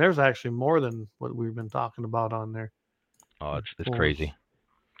 I mean, there's actually more than what we've been talking about on there. Oh, it's crazy.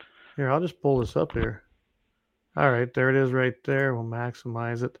 Here, I'll just pull this up here. All right, there it is right there. We'll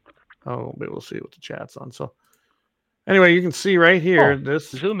maximize it. Oh, maybe we'll see what the chat's on. So anyway, you can see right here.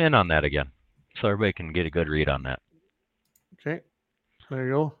 Zoom in on that again so everybody can get a good read on that. Okay, there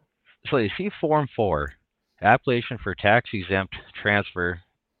you go. So you see Form 4, application for tax-exempt transfer.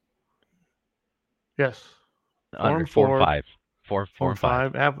 Yes. Under Form 5. Form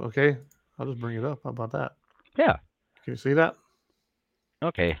 5. Okay, I'll just bring it up. How about that? Yeah. Can you see that?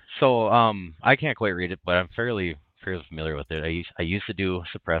 Okay. So I can't quite read it, but I'm fairly familiar with it. I used to do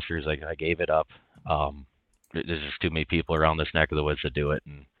suppressors. I gave it up. There's just too many people around this neck of the woods that do it,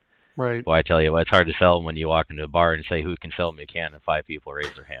 and right. Well, I tell you what, it's hard to sell them when you walk into a bar and say who can sell me a can, and 5 people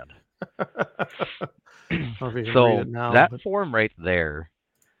raise their hand. So that form right there,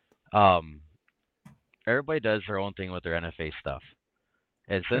 everybody does their own thing with their NFA stuff.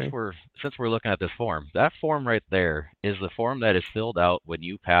 And since we're looking at this form, that form right there is the form that is filled out when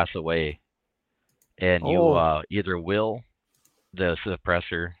you pass away, and you either will the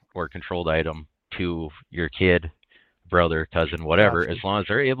suppressor or controlled item to your kid, brother, cousin, whatever. Gotcha. As long as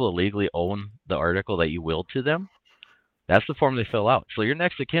they're able to legally own the article that you willed to them, that's the form they fill out. So your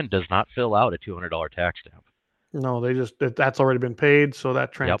next of kin does not fill out a $200 tax stamp. No, that's already been paid, so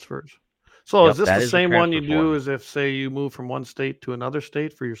that transfers. Yep. So is this the same one you do as if, say, you move from one state to another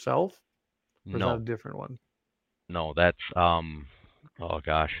state for yourself? Or is that a different one? No, that's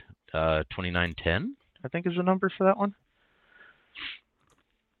 2910, I think is the number for that one.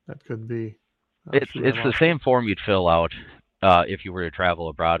 That could be. It's the same form you'd fill out if you were to travel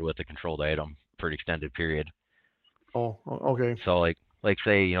abroad with a controlled item for an extended period. Oh, okay. So like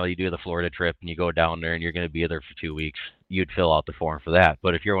say, you do the Florida trip and you go down there and you're going to be there for 2 weeks, you'd fill out the form for that.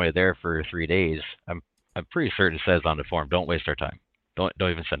 But if you're only there for 3 days, I'm pretty certain it says on the form, don't waste our time.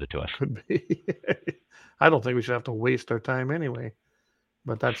 Don't even send it to us. Could be. I don't think we should have to waste our time anyway,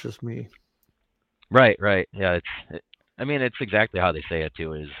 but that's just me. Right, right. Yeah, I mean, it's exactly how they say it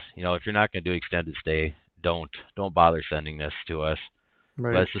too. Is if you're not going to do extended stay, don't bother sending this to us. But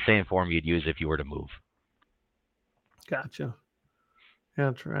Right. it's the same form you'd use if you were to move. Gotcha.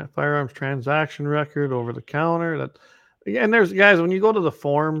 Yeah, firearms transaction record over the counter. That, yeah, and there's guys when you go to the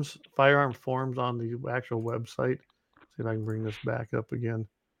forms, firearm forms on the actual website. See if I can bring this back up again.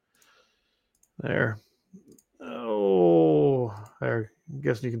 There. Oh, there. I'm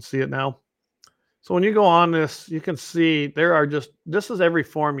guessing you can see it now. So when you go on this, you can see there are this is every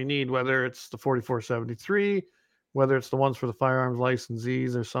form you need, whether it's the 4473, whether it's the ones for the firearms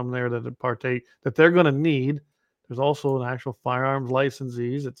licensees. There's some there that partake that they're going to need. There's also an actual firearms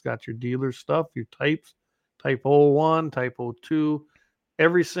licensees. It's got your dealer stuff, your types, type 01, type 02.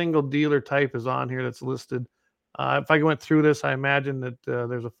 Every single dealer type is on here that's listed. If I went through this, I imagine that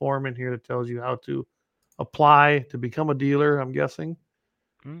there's a form in here that tells you how to apply to become a dealer, I'm guessing.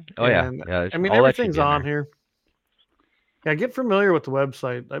 Oh yeah, And yeah. I mean, All that should everything's be in on there. here. Yeah, get familiar with the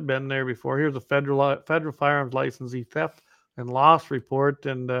website. I've been there before. Here's a federal firearms licensee theft and loss report,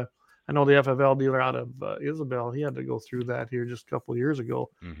 and I know the FFL dealer out of Isabel. He had to go through that here just a couple of years ago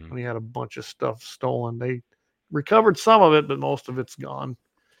Hmm. when he had a bunch of stuff stolen. They recovered some of it, but most of it's gone.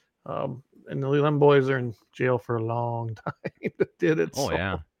 And them boys are in jail for a long time that did it. Oh So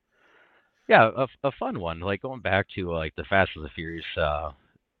yeah, yeah. A fun one, like going back to like the Fast and the Furious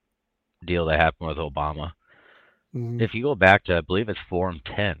deal that happened with Obama. mm, If you go back to, I believe it's Form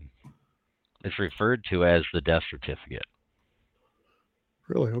 10, it's referred to as the death certificate.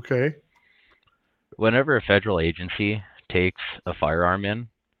 really okay. Whenever a federal agency takes a firearm in,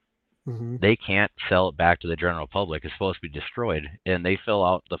 Mm-hmm. they can't sell it back to the general public. It's supposed to be destroyed, and they fill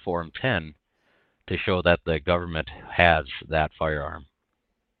out the Form 10 to show that the government has that firearm.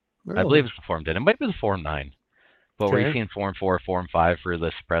 I believe Really it's the Form 10. It might be the Form 9, but where you've okay. seen Form 4, Form 5 for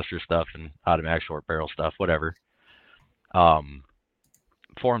the suppressor stuff and automatic short barrel stuff, whatever. Um,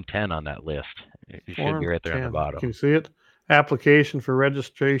 Form 10 on that list. It should be Form right there on the 10. Can bottom. you see it? Application for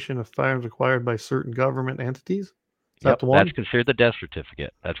registration of firearms acquired by certain government entities. Is that Yep, the that's one? considered the death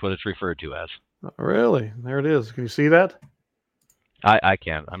certificate. That's what it's referred to as. Really? There it is. Can you see that? I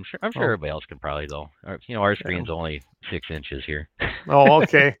can't. I'm sure Oh, everybody else can probably though. Our yeah. screen's only 6 inches here. Oh,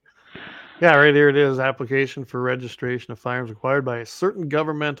 okay. Yeah, right here it is. Application for registration of firearms acquired by a certain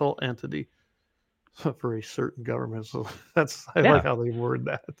governmental entity. For a certain government. So I like Yeah, how they word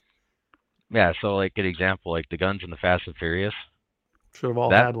that. yeah. So like an example, like the guns in the Fast and Furious, Should have all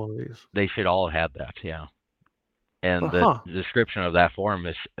that had one of these. they should all have that. Yeah. And But the huh. description of that form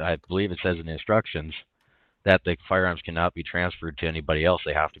is, I believe it says in the instructions that the firearms cannot be transferred to anybody else.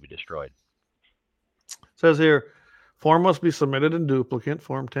 They have to be destroyed. Says here, form must be submitted in duplicate.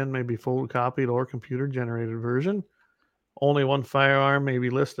 Form 10 may be photocopied or computer generated version. Only one firearm may be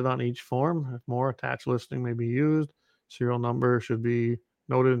listed on each form. If more, attached listing may be used. Serial number should be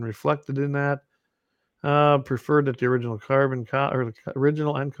noted and reflected in that. Preferred that the the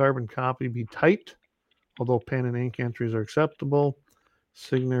original and carbon copy be typed, although pen and ink entries are acceptable.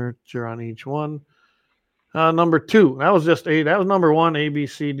 Signature on each one. Number two, that was just A. That was number one, A, B,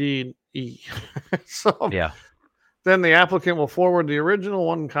 C, D, E. So Yeah. then the applicant will forward the original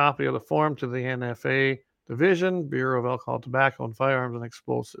one copy of the form to the NFA Division, Bureau of Alcohol, Tobacco, and Firearms and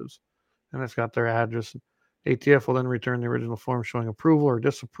Explosives. And it's got their address. ATF will then return the original form showing approval or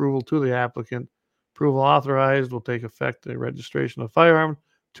disapproval to the applicant. Approval authorized will take effect the registration of the firearm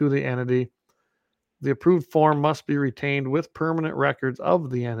to the entity. The approved form must be retained with permanent records of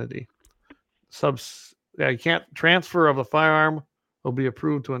the entity. You can't transfer of the firearm will be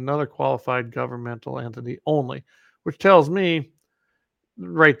approved to another qualified governmental entity only, which tells me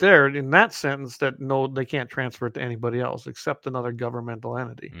right there in that sentence that no, they can't transfer it to anybody else except another governmental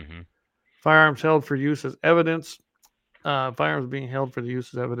entity. Hmm. Firearms held for use as evidence. Firearms being held for the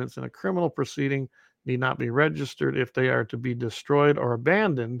use as evidence in a criminal proceeding need not be registered if they are to be destroyed or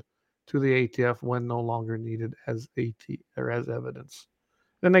abandoned to the ATF when no longer needed as as evidence.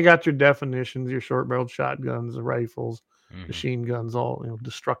 Then they got your definitions, your short-barreled shotguns, the rifles, Hmm. machine guns, all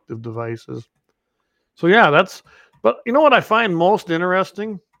destructive devices. So yeah, that's. But you know what I find most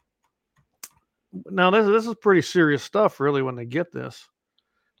interesting? Now this is pretty serious stuff, really. When they get this,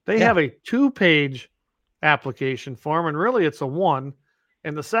 they Yeah. have a 2-page application form, and really it's a one,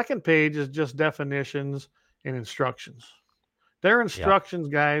 and the second page is just definitions and instructions. Their Yep. instructions,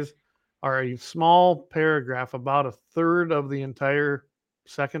 guys, are a small paragraph, about a third of the entire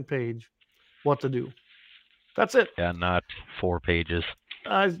second page, what to do. That's it. Yeah. Not 4 pages.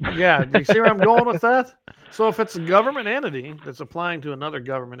 Yeah, do you see where I'm going with that? So if it's a government entity that's applying to another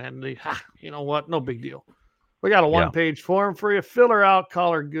government entity, you know what? No big deal. We got a Yeah. one-page form for you. Fill her out,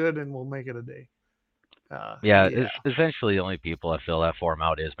 call her good, and we'll make it a day. Yeah, Yeah, it's essentially the only people that fill that form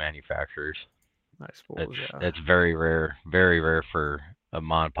out is manufacturers. I suppose. It's very rare for a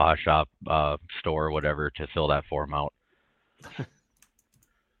mom and pop shop, store or whatever to fill that form out.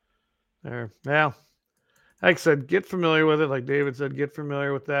 There. Yeah. Like I said, get familiar with it. Like David said, get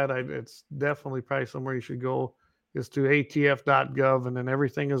familiar with that. It's definitely probably somewhere you should go is to atf.gov, and then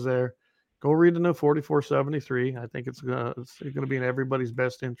everything is there. Go read the new 4473. I think it's gonna be in everybody's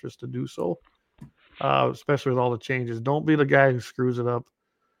best interest to do so, especially with all the changes. Don't be the guy who screws it up.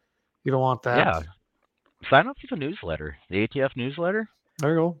 You don't want that. Yeah, sign up for the newsletter, the ATF newsletter.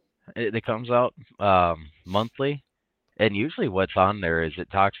 There you go. It comes out monthly, and usually what's on there is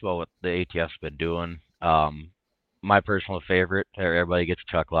it talks about what the ATF's been doing. My personal favorite, everybody gets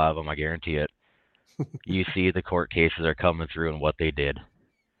a chuckle out of them, I guarantee it. You see the court cases are coming through and what they did.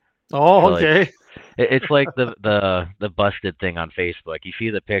 Oh, So okay. it's like the busted thing on Facebook. You see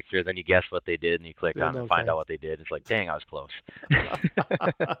the picture, then you guess what they did, and you click on it and find out what they did. It's like, dang, I was close.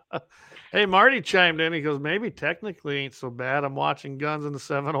 Hey, Marty chimed in. He goes, maybe technically ain't so bad. I'm watching Guns in the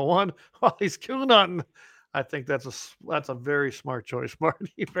 701 while he's coon hunting. I think that's a very smart choice,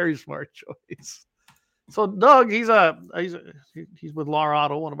 Marty. Very smart choice. So Doug, he's with Laura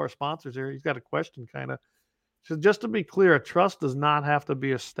Auto, one of our sponsors here. He's got a question, kind of. So just to be clear, a trust does not have to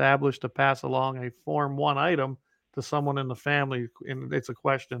be established to pass along a Form 1 item to someone in the family. And it's a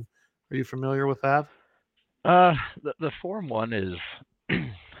question. Are you familiar with that? The Form 1 is,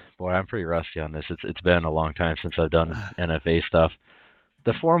 boy, I'm pretty rusty on this. It's been a long time since I've done NFA stuff.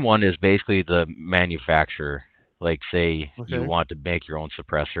 The Form 1 is basically the manufacturer. Like, say you want to make your own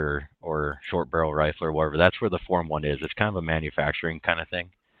suppressor or short barrel rifle or whatever. That's where the Form 1 is. It's kind of a manufacturing kind of thing.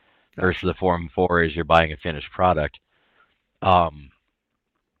 Gotcha. Versus the Form 4 is you're buying a finished product.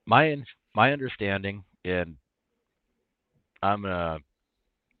 My understanding, and I'm gonna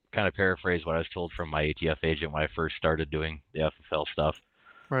kind of paraphrase what I was told from my ATF agent when I first started doing the FFL stuff.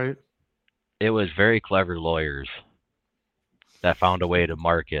 Right. It was very clever lawyers that found a way to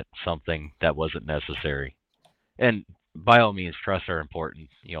market something that wasn't necessary. And by all means, trusts are important.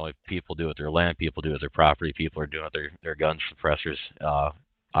 You know, if people do with their land, people do with their property, people are doing with their guns, suppressors,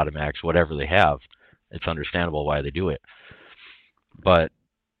 automatics, whatever they have. It's understandable why they do it. But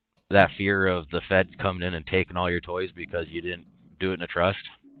that fear of the Fed coming in and taking all your toys because you didn't do it in a trust,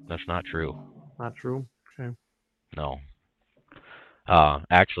 that's not true. Not true? Okay. No.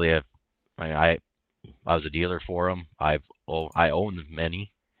 Actually, I was a dealer for them. I own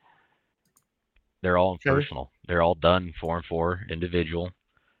many. They're all personal. They're all done Form 4, individual.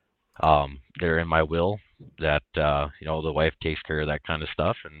 They're in my will that, you know, the wife takes care of that kind of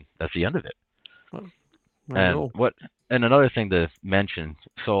stuff, and that's the end of it. And another thing to mention,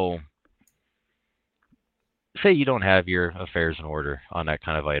 so say you don't have your affairs in order on that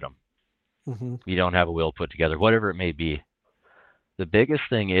kind of item. Mm-hmm. You don't have a will put together, whatever it may be. The biggest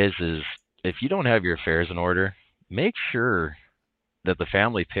thing is if you don't have your affairs in order, make sure that the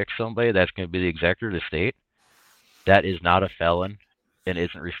family picks somebody that's going to be the executor of the estate that is not a felon and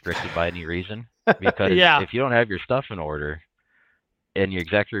isn't restricted by any reason. Because if you don't have your stuff in order and your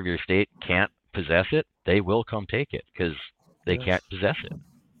executor of your estate can't possess it, they will come take it because they can't possess it.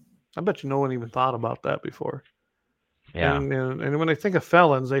 I bet no one even thought about that before. Yeah. And when they think of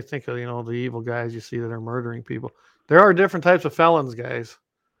felons, they think of, you know, the evil guys you see that are murdering people. There are different types of felons, guys.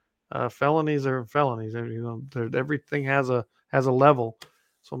 Felonies are felonies. You know, everything has a level.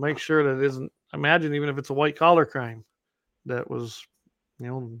 So make sure that it isn't. Imagine even if it's a white collar crime that was, you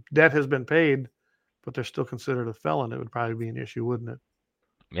know, debt has been paid, but they're still considered a felon. It would probably be an issue, wouldn't it?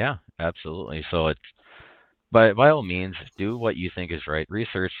 Yeah, absolutely. So it's by all means do what you think is right.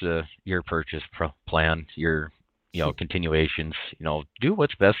 Research your purchase plan, your continuations. You know, do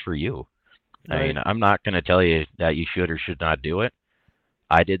what's best for you. Right. I mean, I'm not going to tell you that you should or should not do it.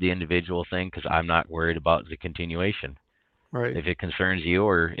 I did the individual thing because I'm not worried about the continuation. Right. If it concerns you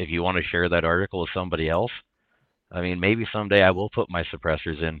or if you want to share that article with somebody else, I mean, maybe someday I will put my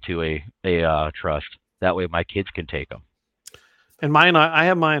suppressors into a trust. That way my kids can take them. And mine, I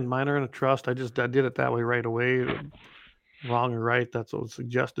have mine. Mine are in a trust. I did it that way right away. Wrong or right, that's what was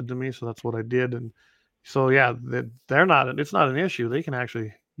suggested to me. So that's what I did. And so, yeah, they're not, it's not an issue. They can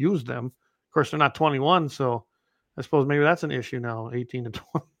actually use them. Of course, they're not 21. So I suppose maybe that's an issue now, 18 to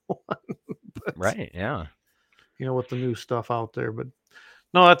 21. But, right. Yeah. You know, with the new stuff out there. But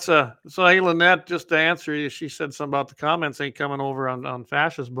no, that's so hey, Lynette, just to answer you, she said something about the comments ain't coming over on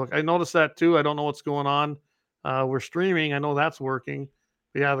Fascist Book. I noticed that too. I don't know what's going on. We're streaming. I know that's working.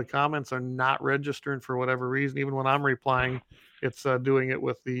 But yeah, the comments are not registering for whatever reason. Even when I'm replying, it's doing it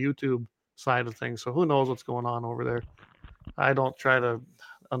with the YouTube side of things. So who knows what's going on over there? I don't try to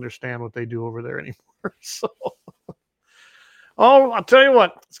understand what they do over there anymore. So, oh, I'll tell you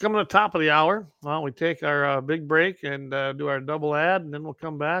what, it's coming to the top of the hour. Well, we take our big break and do our double ad, and then we'll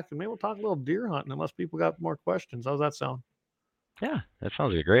come back and maybe we'll talk a little deer hunting unless people got more questions. How's that sound? Yeah, that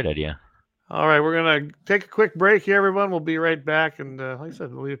sounds like a great idea. All right, we're going to take a quick break here, everyone. We'll be right back. And like I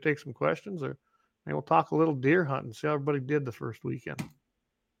said, we'll either take some questions or maybe we'll talk a little deer hunting, see how everybody did the first weekend.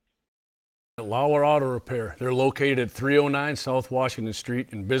 Lauer Auto Repair. They're located at 309 South Washington Street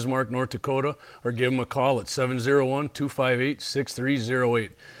in Bismarck, North Dakota, or give them a call at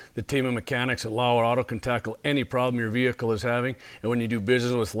 701-258-6308. The team of mechanics at Lauer Auto can tackle any problem your vehicle is having, and when you do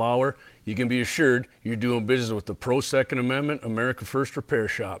business with Lauer, you can be assured you're doing business with the Pro Second Amendment America First Repair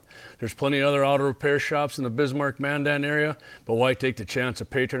Shop. There's plenty of other auto repair shops in the Bismarck-Mandan area, but why take the chance of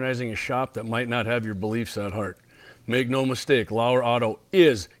patronizing a shop that might not have your beliefs at heart? Make no mistake, Lauer Auto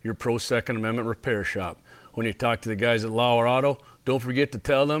is your Pro Second Amendment repair shop. When you talk to the guys at Lauer Auto, don't forget to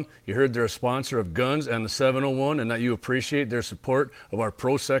tell them you heard they're a sponsor of Guns and the 701 and that you appreciate their support of our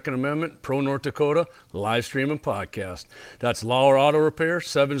Pro Second Amendment, Pro North Dakota live stream and podcast. That's Lauer Auto Repair,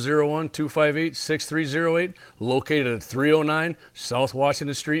 701-258-6308, located at 309 South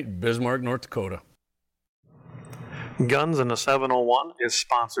Washington Street, Bismarck, North Dakota. Guns and the 701 is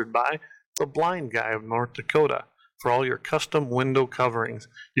sponsored by the Blind Guy of North Dakota. For all your custom window coverings,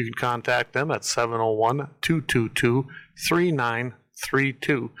 you can contact them at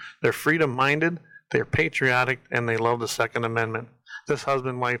 701-222-3932. They're freedom-minded, they're patriotic, and they love the Second Amendment. This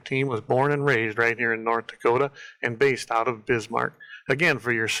husband-wife team was born and raised right here in North Dakota and based out of Bismarck. Again,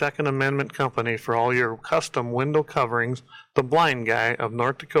 for your Second Amendment company, for all your custom window coverings, the Blind Guy of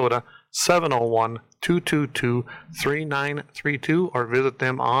North Dakota, 701-222-3932, or visit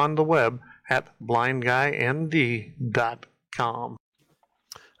them on the web at blindguynd.com.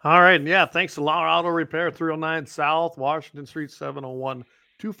 All right, yeah, thanks to Lauer Auto Repair, 309 South Washington Street,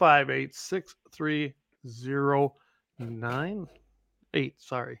 701-258-6309.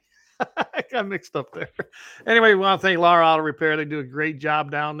 Sorry. I got mixed up there. Anyway, we want to thank Lauer Auto Repair. They do a great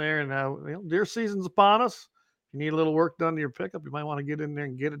job down there, and deer season's upon us. If you need a little work done to your pickup, you might want to get in there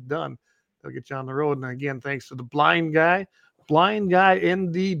and get it done. They'll get you on the road. And again, thanks to the Blind Guy,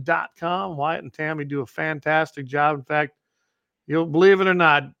 blindguynd.com. Wyatt and Tammy do a fantastic job. In fact, you'll believe it or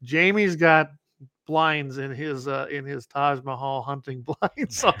not, Jamie's got blinds in his Taj Mahal hunting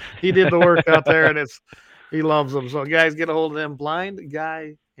blinds. So he did the work out there, and he loves them. So guys, get a hold of them,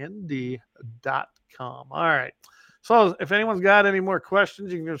 blindguynd.com. All right. So if anyone's got any more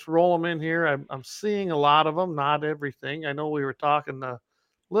questions, you can just roll them in here. I'm seeing a lot of them, not everything. I know we were talking a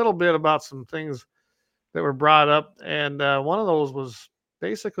little bit about some things that were brought up, and one of those was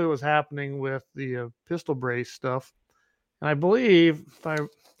basically what's happening with the pistol brace stuff. And I believe if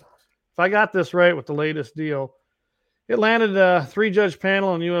I got this right with the latest deal, it landed a 3-judge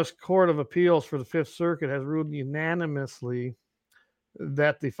panel in the U.S. Court of Appeals for the Fifth Circuit has ruled unanimously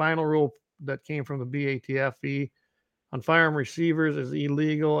that the final rule that came from the BATFE on firearm receivers is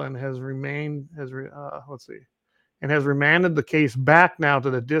illegal and has remanded the case back now to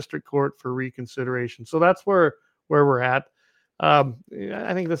the district court for reconsideration. So that's where we're at. I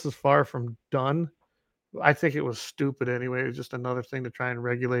think this is far from done. I think it was stupid anyway. It was just another thing to try and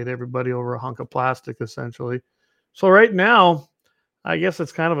regulate everybody over a hunk of plastic, essentially. So right now, I guess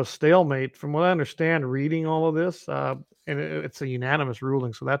it's kind of a stalemate. From what I understand, reading all of this, and it's a unanimous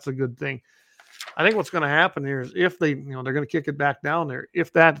ruling, so that's a good thing. I think what's going to happen here is if they're going to kick it back down there.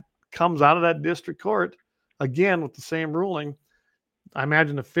 If that comes out of that district court, again, with the same ruling, I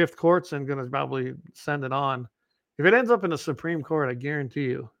imagine the Fifth Court's then going to probably send it on. If it ends up in the Supreme Court, I guarantee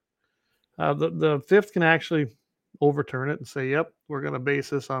you, the Fifth can actually overturn it and say, yep, we're going to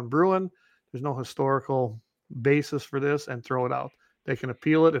base this on Bruin. There's no historical basis for this, and throw it out. They can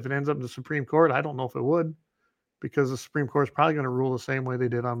appeal it. If it ends up in the Supreme Court, I don't know if it would, because the Supreme Court is probably going to rule the same way they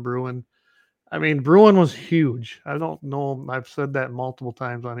did on Bruin. I mean, Bruin was huge. I don't know. I've said that multiple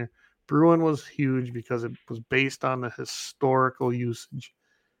times on here. Bruin was huge because it was based on the historical usage.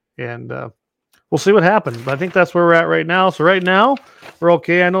 And we'll see what happens. But I think that's where we're at right now. So right now, we're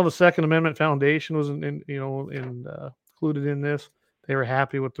okay. I know the Second Amendment Foundation was included in this. They were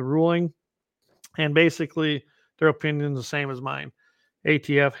happy with the ruling. And basically, their opinion is the same as mine.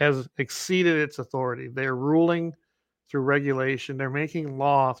 ATF has exceeded its authority. They're ruling through regulation. They're making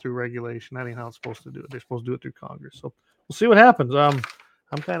law through regulation. That ain't how it's supposed to do it. They're supposed to do it through Congress. So we'll see what happens. I'm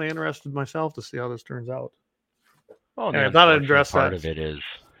kind of interested myself to see how this turns out. Well, and I thought I'd address part that. of it is,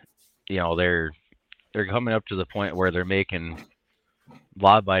 they're coming up to the point where they're making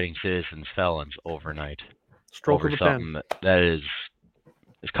law-abiding citizens felons overnight Stroke over of the pen. something that is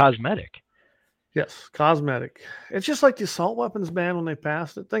cosmetic. Yes, cosmetic. It's just like the assault weapons ban when they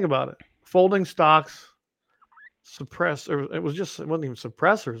passed it. Think about it. Folding stocks, suppressor. It wasn't even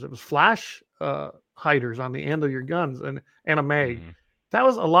suppressors. It was flash hiders on the end of your guns and a mag. That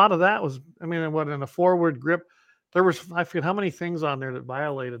was a lot of that was. I mean, what in a forward grip, there was I forget how many things on there that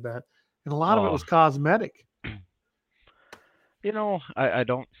violated that, and a lot of it was cosmetic. You know, I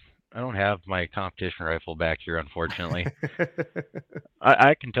don't have my competition rifle back here, unfortunately.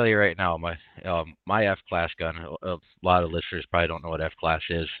 I can tell you right now, my F class gun. A lot of listeners probably don't know what F class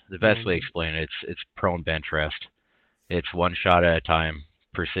is. The best way to explain it, it's prone bench rest. It's one shot at a time,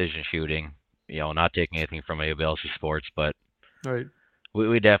 precision shooting. You know, not taking anything from anybody else's sports, but right.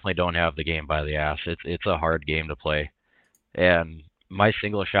 We definitely don't have the game by the ass. It's a hard game to play, and my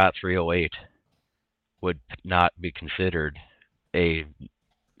single shot 308 would not be considered a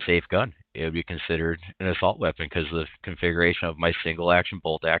safe gun. It would be considered an assault weapon because of the configuration of my single action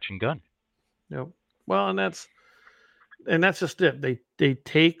bolt action gun. Yep. Well, and that's just it. They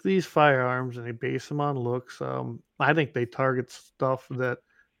take these firearms and they base them on looks. I think they target stuff that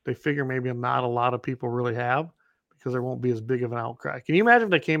they figure maybe not a lot of people really have because there won't be as big of an outcry. Can you imagine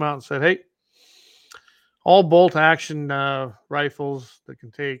if they came out and said, "Hey, all bolt action rifles that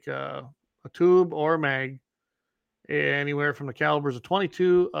can take a tube or a mag, anywhere from the calibers of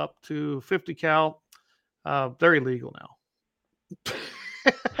 22 up to 50 cal, they're illegal now."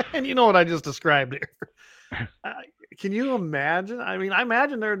 And you know what I just described here. Can you imagine? I mean, I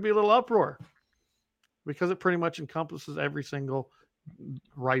imagine there would be a little uproar because it pretty much encompasses every single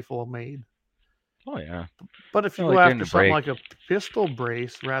rifle made. Oh yeah. But if you go after something like a pistol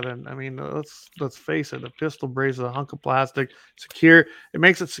brace, rather than, I mean, let's face it, a pistol brace is a hunk of plastic, secure. It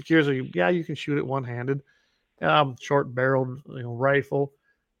makes it secure, so you can shoot it one-handed. Short barreled, rifle.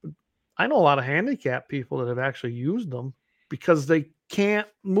 I know a lot of handicapped people that have actually used them because they can't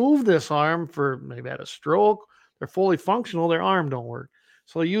move this arm for maybe had a stroke. They're fully functional. Their arm don't work.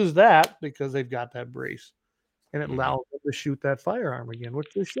 So they use that because they've got that brace. And it allows them to shoot that firearm again,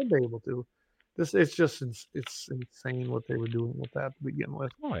 which they should be able to. It's insane what they were doing with that to begin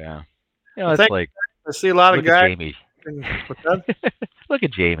with. Oh, yeah. Yeah, it's like... I see a lot of guys... Jamie. Look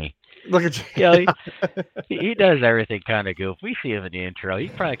at Jamie. Look at Jamie. Yeah, he does everything kind of goof. We see him in the intro. He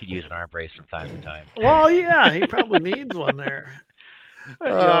probably could use an arm brace from time to time. Well, yeah, he probably needs one there.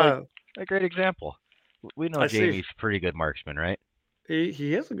 A great example. We know Jamie's a pretty good marksman, right?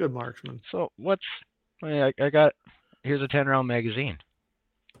 He is a good marksman. So I got, here's a 10-round magazine.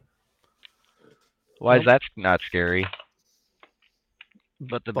 Why is that not scary?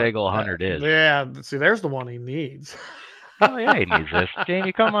 But the big old 100 is. Yeah, see, there's the one he needs. Oh yeah, he needs this.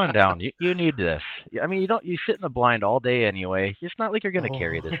 Jamie, come on down. You need this. I mean, you sit in the blind all day anyway. It's not like you're gonna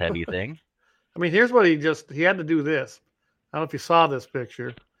carry this heavy thing. I mean, here's what he had to do this. I don't know if you saw this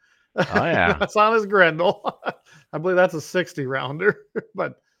picture. Oh yeah, it's on his Grendel. I believe that's a 60 rounder,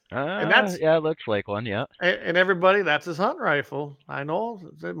 but it looks like one. Yeah, and everybody, that's his hunt rifle. I know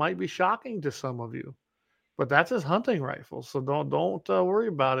it might be shocking to some of you, but that's his hunting rifle. So don't worry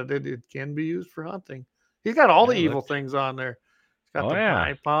about it. It can be used for hunting. He's got all the evil things on there. He's got the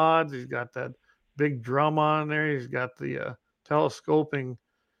bipods. He's got that big drum on there. He's got the telescoping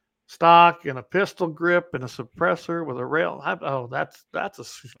stock and a pistol grip and a suppressor with a rail. That's a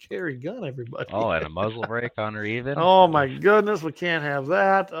scary gun, everybody. Oh, and a muzzle brake on her even. Oh my goodness, we can't have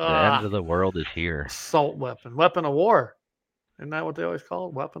that. The end of the world is here. Assault weapon of war. Isn't that what they always call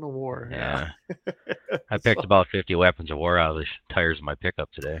it? Weapon of war. Yeah. I picked about 50 weapons of war out of the tires of my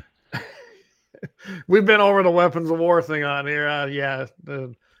pickup today. We've been over the weapons of war thing on here.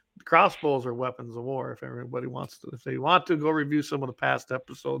 The crossbows are weapons of war. If everybody wants to, if they want to, go review some of the past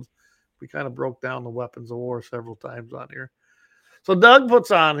episodes. We kind of broke down the weapons of war several times on here. So Doug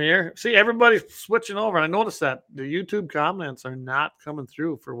puts on here. See, everybody's switching over. I noticed that the YouTube comments are not coming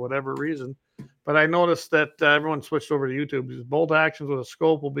through for whatever reason. But I noticed that everyone switched over to YouTube. These bolt actions with a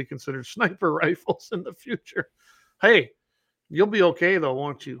scope will be considered sniper rifles in the future. Hey, you'll be okay though,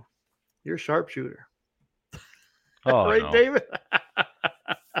 won't you? You're a sharpshooter. Oh, right, no. David?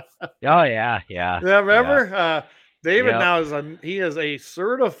 Oh, yeah. Yeah, remember? Yeah. David now is a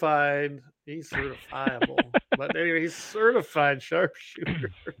certified, he's certifiable. But anyway, he's certified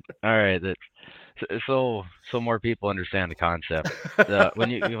sharpshooter. All right. So more people understand the concept.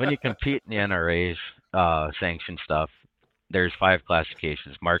 When you compete in the NRA's sanctioned stuff, there's 5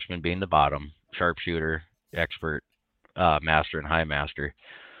 classifications. Marksman being the bottom, sharpshooter, expert, master, and high master.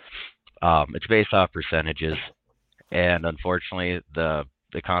 It's based off percentages, and unfortunately, the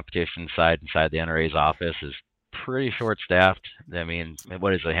competition side inside the NRA's office is pretty short-staffed. I mean,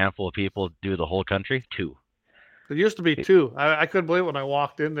 what is a handful of people do the whole country? 2. It used to be 2. I couldn't believe it when I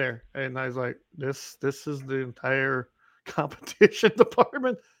walked in there, and I was like, this is the entire competition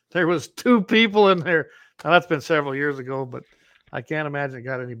department. There was 2 people in there. Now that's been several years ago, but I can't imagine it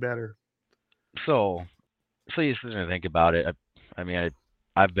got any better. So you sit there and think about it. I mean,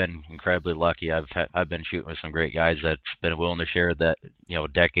 I've been incredibly lucky. I've been shooting with some great guys that's been willing to share that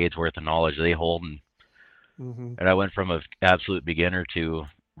decades worth of knowledge they hold, Mm-hmm. and I went from an absolute beginner to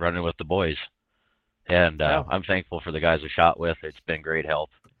running with the boys, and Yeah. I'm thankful for the guys I shot with. It's been great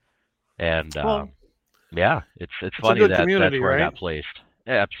help, and Well, yeah, it's a funny good that community, that's where I right? got placed.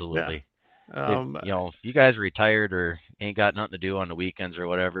 Yeah, Yeah. absolutely. If Um, if you guys are retired or ain't got nothing to do on the weekends or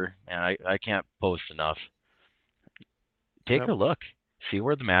whatever, and I can't post enough. Take yep. a look, see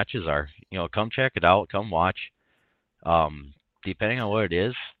where the matches are. Come check it out, come watch. Um, Depending on what it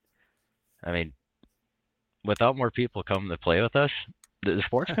is, I mean, without more people coming to play with us, the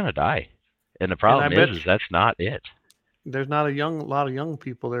sport's gonna die. And the And I problem bet is that's not it. there's not a lot of young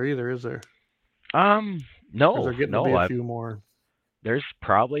people there either, is there? Or is No, there getting to be no. a few more? There's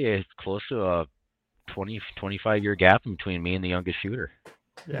probably a close to a 20-25 year gap between me and the youngest shooter.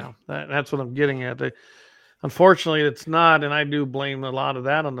 Yeah, that's what I'm getting at. Unfortunately, it's not, and I do blame a lot of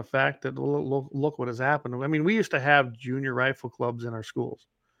that on the fact that look what has happened. I mean, we used to have junior rifle clubs in our schools.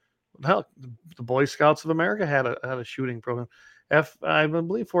 Hell, the Boy Scouts of America had a shooting program. I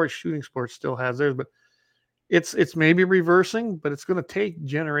believe Forest Shooting Sports still has theirs, but it's maybe reversing, but it's going to take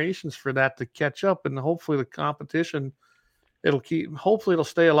generations for that to catch up, and hopefully the competition hopefully it'll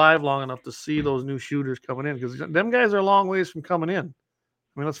stay alive long enough to see those new shooters coming in because them guys are a long ways from coming in.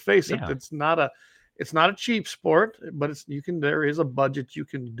 I mean, let's face it, Yeah, it's not a cheap sport, but there is a budget. You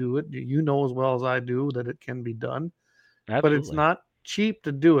can do it. You know as well as I do that it can be done, but it's absolutely. not cheap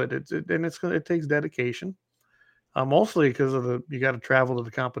to do it. It takes dedication. Mostly because you got to travel to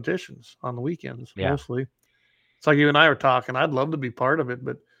the competitions on the weekends. Yeah, Mostly, it's like you and I were talking. I'd love to be part of it,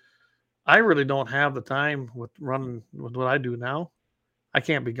 but I really don't have the time with running with what I do now. I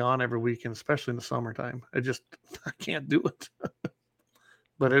can't be gone every weekend, especially in the summertime. I can't do it.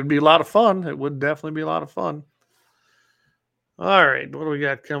 But it'd be a lot of fun. It would definitely be a lot of fun. All right, what do we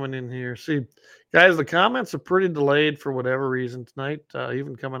got coming in here? See, guys, the comments are pretty delayed for whatever reason tonight,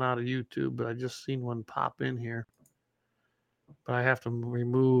 even coming out of YouTube. But I just seen one pop in here. But I have to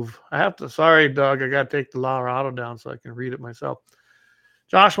remove. Sorry, Doug. I got to take the Colorado down so I can read it myself.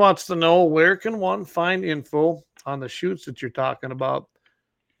 Josh wants to know where can one find info on the shoots that you're talking about.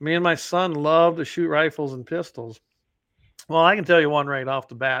 Me and my son love to shoot rifles and pistols. Well, I can tell you one right off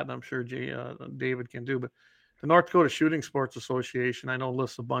the bat, and I'm sure David can do. But the North Dakota Shooting Sports Association, I know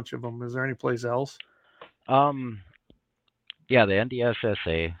lists a bunch of them. Is there any place else? um, yeah. The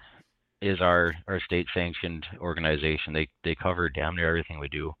NDSSA is our state sanctioned organization. They cover damn near everything we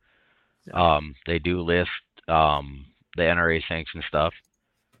do. Yeah. They do list the NRA sanctioned stuff.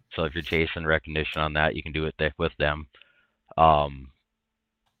 So if you're chasing recognition on that, you can do it with them. Um,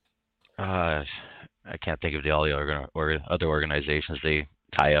 I can't think of all the other organizations they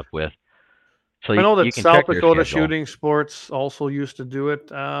tie up with. So I know you that can South check their Dakota schedule. Shooting Sports also used to do it.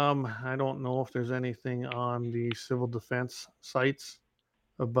 I don't know if there's anything on the civil defense sites,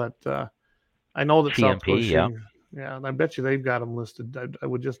 but I know that South Dakota CMP, yeah. Shooting. Yeah, and I bet you they've got them listed. I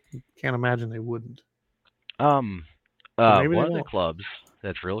would just can't imagine they wouldn't, Um, but maybe they One of the don't. clubs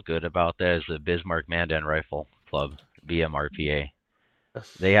that's real good about that is the Bismarck Mandan Rifle Club, BMRPA.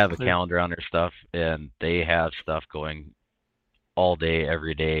 Yes. They have a calendar on their stuff, and they have stuff going all day,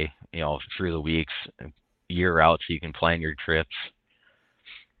 every day, through the weeks, year out, so you can plan your trips.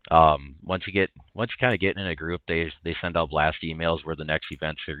 Once you kind of get in a group, they send out blast emails where the next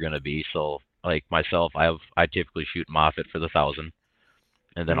events are going to be. So like myself, I typically shoot Moffett for the 1,000,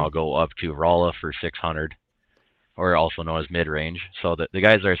 and then Hmm. I'll go up to Rolla for 600, or also known as mid range. So the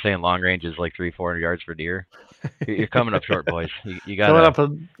guys that are saying long range is like 300-400 yards for deer. You're coming up short, boys. You Coming gotta. up a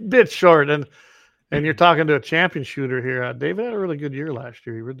bit short, and you're talking to a champion shooter here. David had a really good year last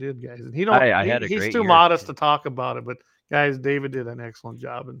year. He really did, guys. And I had a he's great too year. modest to talk about it, but guys, David did an excellent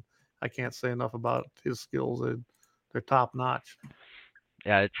job, and I can't say enough about his skills. They're top notch.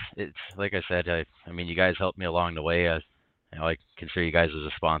 Yeah, it's like I said. I mean, you guys helped me along the way. I consider you guys as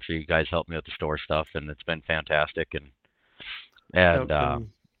a sponsor. You guys helped me with the store stuff, and it's been fantastic. And Yep, and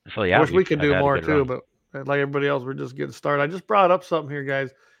so I yeah, wish we could I've do had a more good too, run. but like everybody else, we're just getting started. I just brought up something here,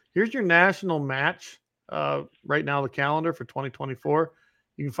 guys. Here's your national match. Right now, the calendar for 2024.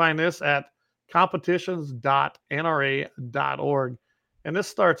 You can find this at competitions.nra.org, and this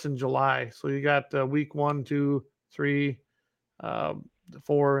starts in July. So you got week 1, 2, 3, uh,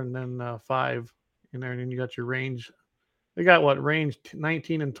 4, and then 5 in there, and then you got your range. They got what range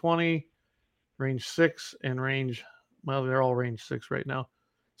 19 and 20, range 6, and range. Well, they're all range 6 right now.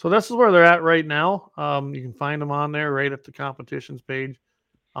 So this is where they're at right now. You can find them on there right at the competitions page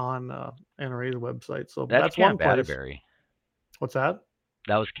on NRA's website. So That's that's one Camp place. Atterbury. What's that?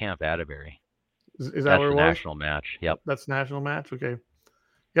 That was Camp Atterbury. Is that That's where the it was? national match. Yep. That's national match. Okay.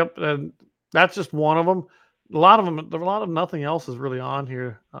 Yep. And that's just one of them. A lot of them. There's a lot of nothing else is really on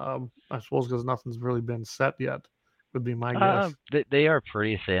here. I suppose because nothing's really been set yet. Would be my guess. They are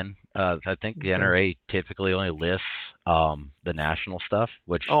pretty thin. I think the Okay. NRA typically only lists the national stuff,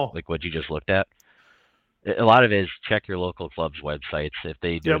 which Oh. like what you just looked at. A lot of it is check your local club's websites. If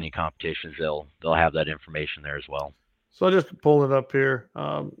they do Yep. any competitions, they'll have that information there as well. So I just pulled it up here.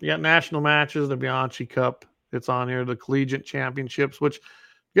 You got national matches, the Bianchi Cup. It's on here. The collegiate championships, which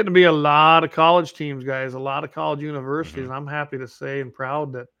getting to be a lot of college teams, guys, a lot of college universities. And I'm happy to say and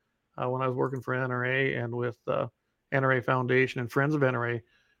proud that when I was working for NRA and with NRA Foundation and Friends of NRA,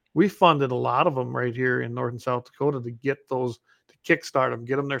 we funded a lot of them right here in North and South Dakota to get those, to kickstart them,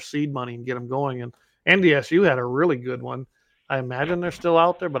 get them their seed money and get them going. And NDSU had a really good one. I imagine they're still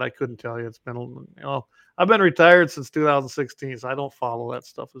out there, but I couldn't tell you. It's been, I've been retired since 2016, so I don't follow that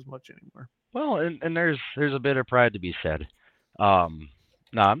stuff as much anymore. Well, and there's a bit of pride to be said. No,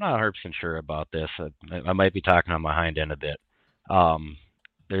 I'm not 100% sure about this. I might be talking on my hind end a bit.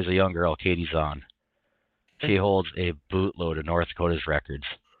 There's a young girl, Katie Zahn. She holds a bootload of North Dakota's records.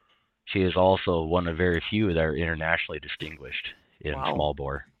 She is also one of very few that are internationally distinguished in small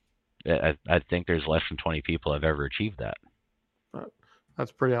bore. I think there's less than 20 people have ever achieved that.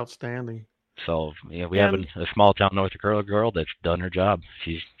 That's pretty outstanding. So we have a small town North Dakota girl that's done her job.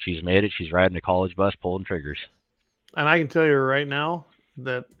 She's made it. She's riding a college bus, pulling triggers. And I can tell you right now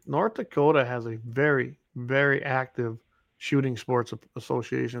that North Dakota has a very, very active shooting sports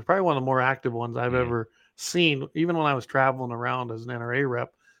association. It's probably one of the more active ones I've ever seen. Even when I was traveling around as an NRA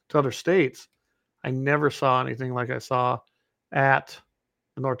rep to other states, I never saw anything like I saw at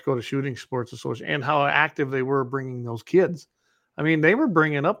the North Dakota Shooting Sports Association, and how active they were bringing those kids. I mean, they were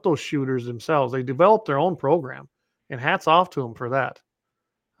bringing up those shooters themselves. They developed their own program, and hats off to them for that.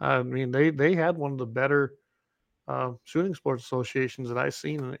 I mean, they had one of the better shooting sports associations that I've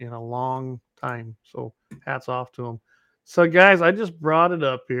seen in a long time. So hats off to them. So guys, I just brought it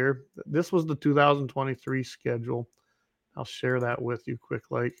up here. This was the 2023 schedule. I'll share that with you quick.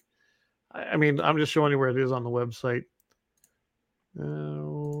 I mean, I'm just showing you where it is on the website.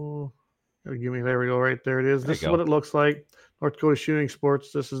 Give me, there we go, right there it is. This is what it looks like. North Dakota Shooting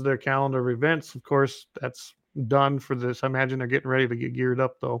Sports. This is their calendar of events. Of course, that's done for this. I imagine they're getting ready to get geared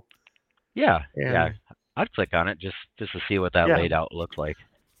up, though. Yeah, I'd click on it just to see what that laid out looks like.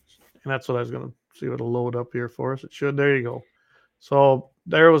 And that's what I was going to see what it'll load up here for us. It should. There you go. So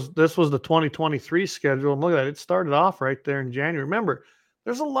this was the 2023 schedule. And look at that. It started off right there in January. Remember,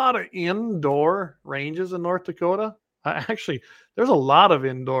 there's a lot of indoor ranges in North Dakota. Actually, there's a lot of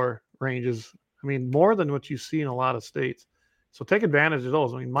indoor ranges. I mean, more than what you see in a lot of states. So take advantage of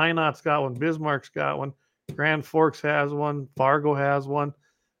those. I mean, Minot's got one. Bismarck's got one. Grand Forks has one. Fargo has one.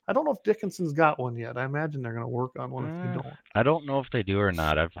 I don't know if Dickinson's got one yet. I imagine they're going to work on one if they don't. I don't know if they do or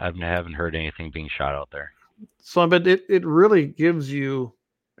not. I haven't heard anything being shot out there. So, but it really gives you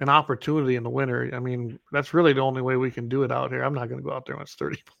an opportunity in the winter. I mean, that's really the only way we can do it out here. I'm not going to go out there when it's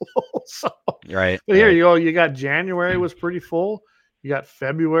 30 below. So, right. But here you go. You got January was pretty full. You got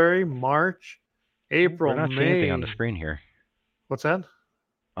February, March, April, We're not May. seeing anything on the screen here. What's that?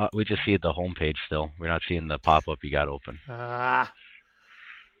 We just see the homepage still. We're not seeing the pop-up you got open.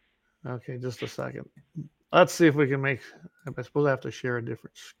 Okay, just a second. Let's see if we can make. I suppose I have to share a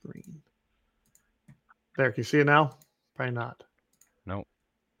different screen. There, can you see it now? Probably not. Nope.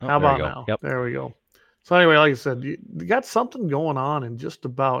 How about now? Yep. There we go. So anyway, like I said, you got something going on in just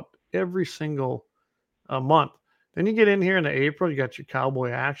about every single month. Then you get in here in April, you got your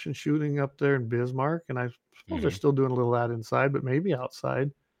cowboy action shooting up there in Bismarck, and I suppose they're still doing a little of that inside, but maybe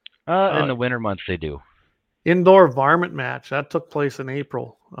outside. In the winter months, they do. Indoor varmint match that took place in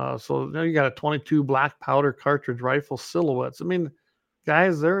April. So now you got a 22 black powder cartridge rifle silhouettes. I mean,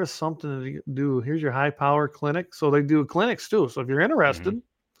 guys, there is something to do. Here's your high power clinic. So they do clinics too. So if you're interested,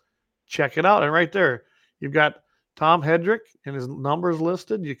 check it out. And right there, you've got Tom Hedrick and his numbers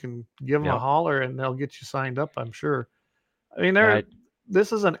listed. You can give them a holler and they'll get you signed up, I'm sure. I mean,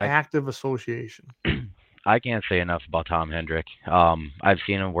 this is an active association. I can't say enough about Tom Hendrick. I've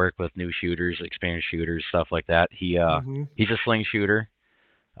seen him work with new shooters, experienced shooters, stuff like that. He's a sling shooter.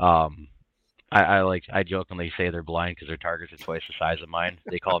 I jokingly say they're blind because their targets are twice the size of mine.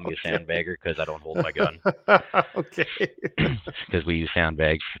 They call me a sandbagger because I don't hold my gun. Okay. Because we use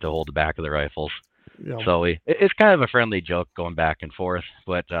sandbags to hold the back of the rifles. So it's kind of a friendly joke going back and forth.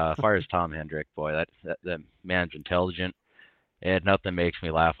 But as far as Tom Hendrick, boy, that man's intelligent. And nothing makes me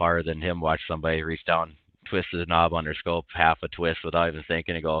laugh harder than him watch somebody reach down, twist the knob on their scope, half a twist without even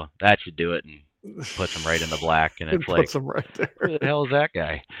thinking, and go, that should do it, and puts him right in the black. And it's It like, puts him right there. who the hell is that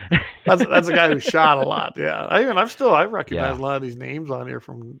guy? That's a guy who shot a lot. Yeah, I recognize Yeah. a lot of these names on here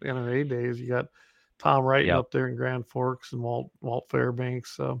from NRA days. You got Tom Wrighton Yep. up there in Grand Forks and Walt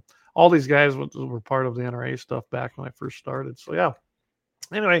Fairbanks. All these guys were part of the NRA stuff back when I first started. So yeah.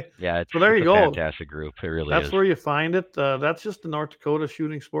 Anyway, Yeah, so there you a go. fantastic group. It really That's is. where you find it. That's just the North Dakota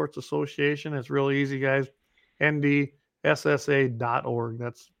Shooting Sports Association. It's really easy, guys. ndssa.org.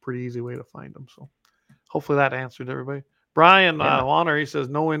 That's a pretty easy way to find them. So hopefully that answered everybody. Brian Yeah. Warner, he says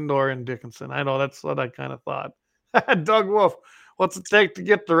no indoor in Dickinson. I know, that's what I kind of thought. Doug Wolf, what's it take to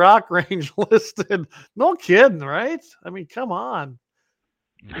get the rock range listed? No kidding, right? I mean, come on.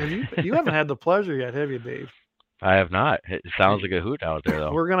 You haven't had the pleasure yet, have you, Dave? I have not. It sounds like a hoot out there,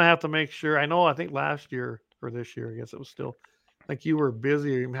 though. We're gonna have to make sure. I think last year or this year, I guess it was still. I think you were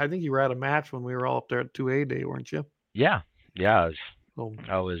busy. I think you were at a match when we were all up there at 2A Day, weren't you? Yeah. Yeah. So,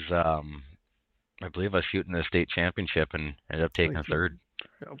 I was I believe I was shooting the state championship and ended up taking third.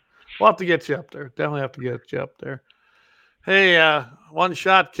 Yeah. We'll have to get you up there. Definitely have to get you up there. Hey, One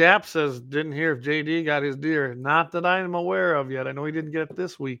Shot Cap says, didn't hear if JD got his deer. Not that I'm aware of yet. I know he didn't get it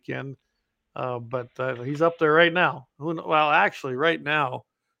this weekend, but he's up there right now. Well, actually, right now,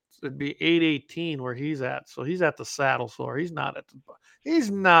 it'd be 8:18 where he's at. So he's at the Saddle Sore. He's not at the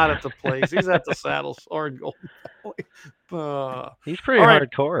place. He's at the Saddle Sore in Golden Valley. He's pretty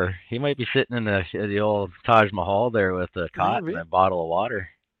hardcore. He might be sitting in the old Taj Mahal there with a cot and a bottle of water.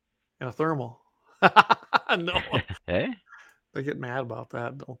 And a thermal. No. Hey? They get mad about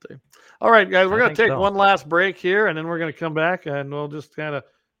that, don't they? All right, guys, we're going to take one last break here, and then we're going to come back, and we'll just kind of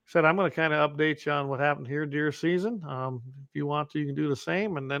I'm going to kind of update you on what happened here deer season. If you want to, you can do the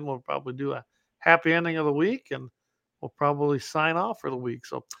same, and then we'll probably do a happy ending of the week, and we'll probably sign off for the week.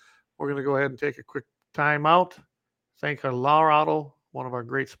 So we're going to go ahead and take a quick time out. Thank our Lauer Auto, one of our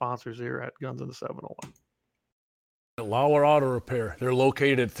great sponsors here at Guns in the 701. Lauer Auto Repair. They're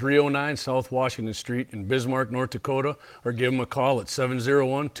located at 309 South Washington Street in Bismarck, North Dakota, or give them a call at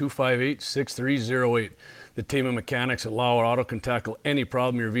 701-258-6308. The team of mechanics at Lauer Auto can tackle any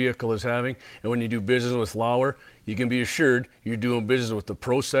problem your vehicle is having, and when you do business with Lauer, you can be assured you're doing business with the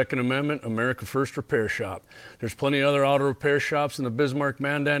Pro Second Amendment America First Repair Shop. There's plenty of other auto repair shops in the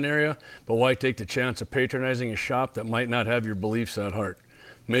Bismarck-Mandan area, but why take the chance of patronizing a shop that might not have your beliefs at heart?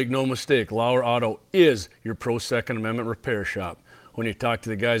 Make no mistake, Lauer Auto is your Pro Second Amendment repair shop. When you talk to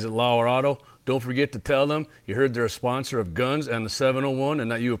the guys at Lauer Auto, don't forget to tell them you heard they're a sponsor of Guns and the 701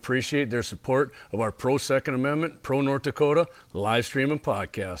 and that you appreciate their support of our Pro Second Amendment, Pro North Dakota live stream and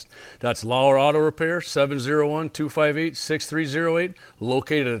podcast. That's Lauer Auto Repair, 701-258-6308,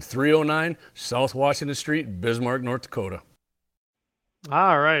 located at 309 South Washington Street, Bismarck, North Dakota.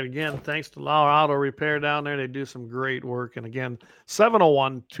 All right. Again, thanks to Lauer Auto Repair down there. They do some great work. And again,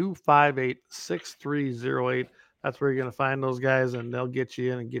 701-258-6308. That's where you're going to find those guys, and they'll get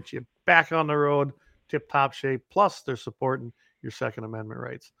you in and get you back on the road, tip-top shape. Plus, they're supporting your Second Amendment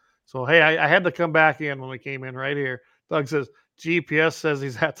rights. So, hey, I had to come back in when we came in right here. Doug says, GPS says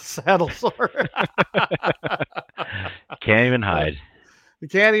he's at the Saddle Sore. Can't even hide. We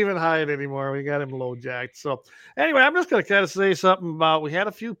can't even hide anymore. We got him low jacked. So anyway, I'm just going to kind of say something about, we had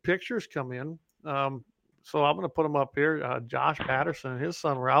a few pictures come in. So I'm going to put them up here. Josh Patterson and his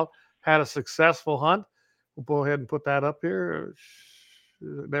son were out, had a successful hunt. We'll go ahead and put that up here.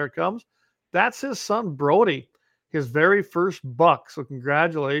 There it comes. That's his son, Brody, his very first buck. So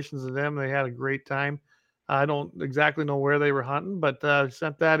congratulations to them. They had a great time. I don't exactly know where they were hunting, but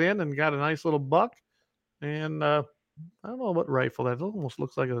sent that in and got a nice little buck. And I don't know what rifle that almost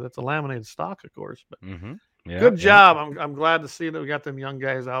looks like. That's a laminated stock, of course. But good job. I'm glad to see that we got them young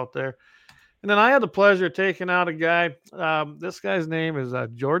guys out there. And then I had the pleasure of taking out a guy. This guy's name is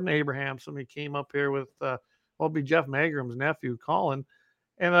Jordan Abrahamson. He came up here with it'll be Jeff Magram's nephew, Colin.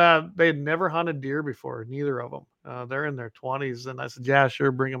 And they had never hunted deer before, neither of them. They're in their 20s. And I said, yeah,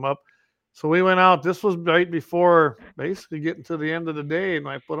 sure, bring them up. So we went out. This was right before basically getting to the end of the day. And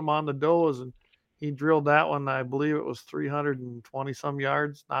I put him on the does, and he drilled that one. I believe it was 320 some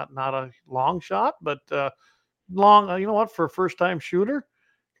yards. Not a long shot, but long. You know what? For a first time shooter,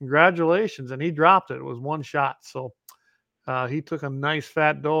 congratulations. And he dropped it. It was one shot. So he took a nice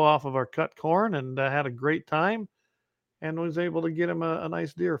fat doe off of our cut corn and had a great time, and was able to get him a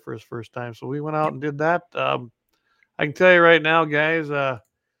nice deer for his first time. So we went out and did that. I can tell you right now, guys,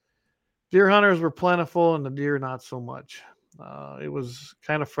 deer hunters were plentiful and the deer not so much. It was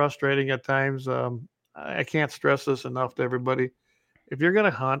kind of frustrating at times. I can't stress this enough to everybody. If you're going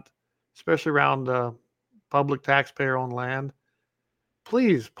to hunt, especially around public taxpayer-owned land,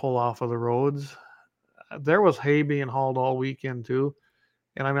 please pull off of the roads. There was hay being hauled all weekend too.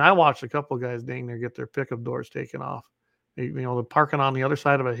 And I mean, I watched a couple of guys dang near get their pickup doors taken off. They're parking on the other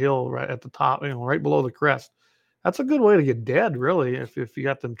side of a hill right at the top, right below the crest. That's a good way to get dead, really, if you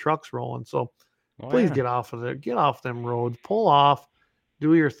got them trucks rolling. So please get off of there. Get off them roads. Pull off.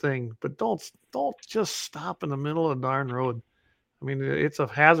 Do your thing. But don't just stop in the middle of the darn road. I mean, it's a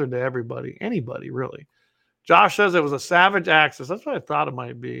hazard to everybody. Anybody, really. Josh says it was a Savage Axis. That's what I thought it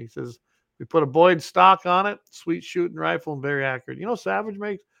might be. He says, we put a Boyd stock on it, sweet shooting rifle and very accurate. Savage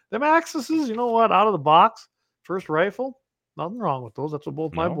makes them Axis, you know what, out of the box, first rifle, nothing wrong with those. That's what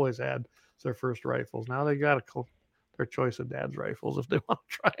both my boys had. It's their first rifles. Now they got their choice of dad's rifles if they want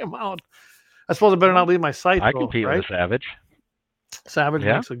to try them out. I suppose I better not leave my sight, I compete with a Savage. Savage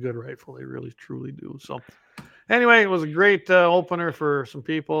makes a good rifle. They really, truly do. So anyway, it was a great opener for some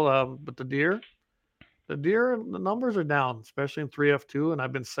people. But the deer, the numbers are down, especially in 3F2, and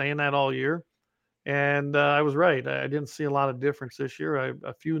I've been saying that all year. And I was right. I didn't see a lot of difference this year.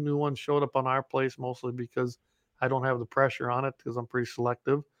 A few new ones showed up on our place, mostly because I don't have the pressure on it because I'm pretty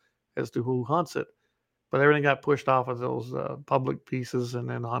selective as to who hunts it. But everything got pushed off of those public pieces and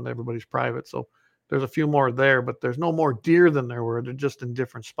then on everybody's private. So there's a few more there, but there's no more deer than there were. They're just in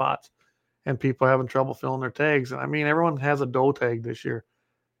different spots. And people are having trouble filling their tags. I mean, everyone has a doe tag this year.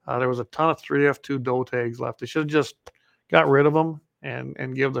 There was a ton of 3F2 doe tags left. They should have just got rid of them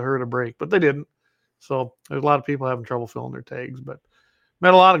and give the herd a break, but they didn't. So there's a lot of people having trouble filling their tags, but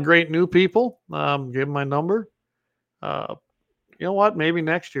met a lot of great new people. Gave them my number. You know what? Maybe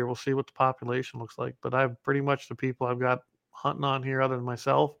next year we'll see what the population looks like. But I've pretty much the people I've got hunting on here other than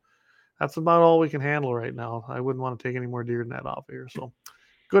myself. That's about all we can handle right now. I wouldn't want to take any more deer than that off here. So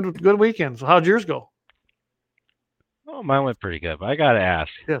good weekend. So how'd yours go? Oh, mine went pretty good. But I got to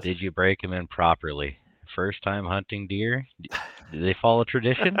ask, yes. Did you break them in properly? First time hunting deer? Did they follow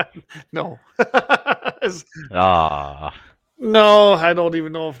tradition? No. No, I don't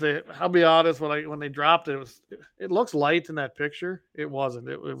even know if they. I'll be honest. When they dropped it, it looks light in that picture. It wasn't.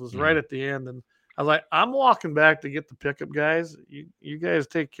 It was right at the end, and I was like, I'm walking back to get the pickup guys. You guys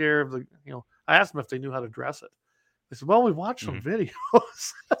take care of the. I asked them if they knew how to dress it. They said, well, we watched some videos,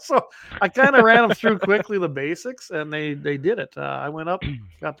 so I kind of ran them through quickly the basics, and they did it. I went up,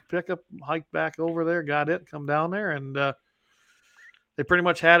 got the pickup, hiked back over there, got it, come down there, and they pretty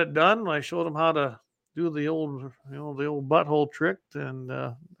much had it done. I showed them how to do the old butthole trick, and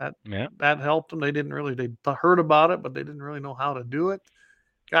that helped them. They didn't really, they heard about it, but they didn't really know how to do it.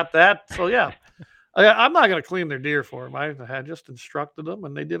 Got that. So yeah, I'm not going to clean their deer for them. I had just instructed them,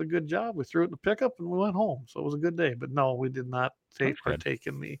 and they did a good job. We threw it in the pickup, and we went home. So it was a good day. But no, we did not partake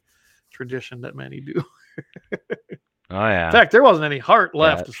in the tradition that many do. Oh yeah. In fact, there wasn't any heart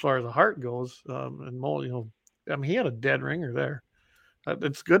left as far as the heart goes. And Mo, I mean, he had a dead ringer there.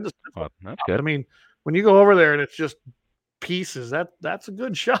 It's good to. That's good. I mean, when you go over there and it's just pieces, that's a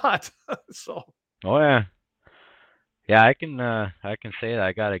good shot. So. Oh yeah. Yeah, I can say that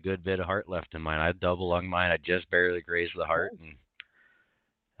I got a good bit of heart left in mine. I double lung mine. I just barely grazed the heart, and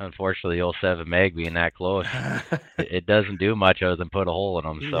unfortunately, the 07 mag being that close, it doesn't do much other than put a hole in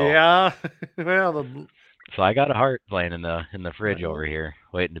them. So yeah, well, so I got a heart laying in the fridge over here,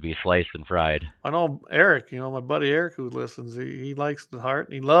 waiting to be sliced and fried. I know Eric, my buddy Eric who listens, he likes the heart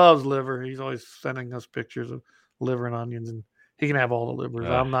and he loves liver. He's always sending us pictures of liver and onions, and he can have all the livers.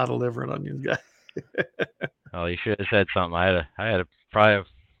 I'm not a liver and onions guy. Oh, you should have said something. I had probably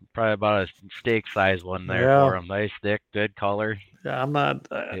about a steak size one there for him. Nice, thick, good color. Yeah, I'm not.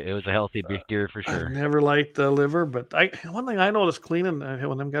 It was a healthy beef deer for sure. I never liked the liver, but one thing I noticed cleaning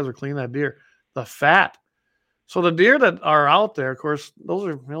when them guys were cleaning that deer, the fat. So the deer that are out there, of course, those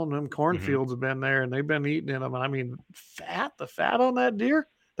are them cornfields have been there and they've been eating in them. And I mean, the fat on that deer,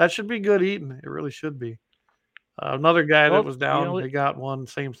 that should be good eating. It really should be. Another guy that was down, they got one,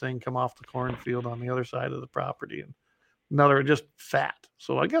 same thing, come off the cornfield on the other side of the property, and another just fat.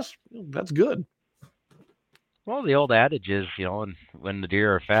 So I guess that's good. Well, the old adage is, when the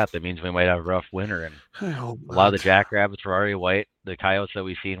deer are fat, that means we might have a rough winter. And a lot of the jackrabbits were already white. The coyotes that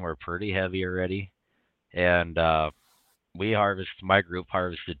we've seen were pretty heavy already. And my group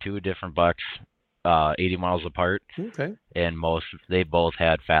harvested 2 different bucks 80 miles apart. Okay. And they both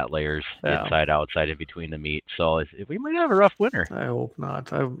had fat layers inside, outside, in between the meat. So if we might have a rough winter. I hope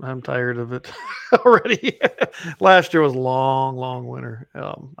not. I'm tired of it already. Last year was long winter.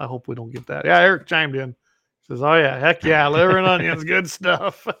 I hope we don't get that. Yeah, Eric chimed in. Says, oh yeah, heck yeah, liver and onions, good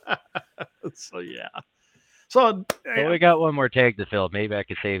stuff. So yeah. So we got one more tag to fill. Maybe I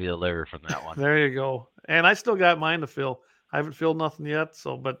could save you the liver from that one. There you go. And I still got mine to fill. I haven't filled nothing yet.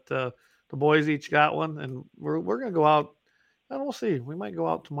 So, but the boys each got one, and we're gonna go out. And we'll see. We might go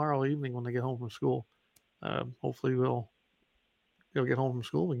out tomorrow evening when they get home from school. Hopefully, they'll get home from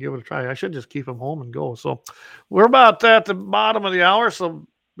school and give it a try. I should just keep them home and go. So, we're about at the bottom of the hour. So,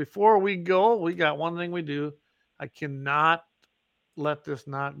 before we go, we got one thing we do. I cannot let this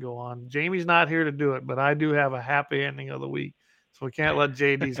not go on. Jamie's not here to do it, but I do have a happy ending of the week. So we can't let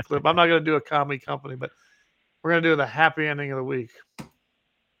JD's clip. I'm not going to do a comedy company, but we're going to do the happy ending of the week.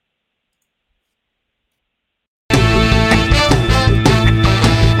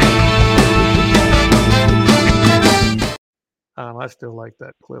 I still like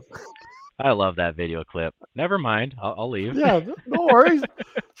that clip. I love that video clip. Never mind. I'll leave. Yeah, no worries.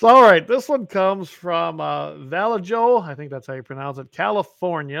 So, all right. This one comes from Vallejo. I think that's how you pronounce it.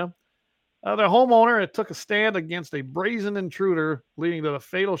 California. The homeowner took a stand against a brazen intruder, leading to the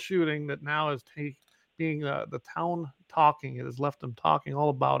fatal shooting that now is being the town talking. It has left them talking all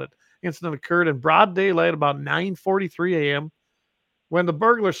about it. Incident occurred in broad daylight about 9:43 a.m. when the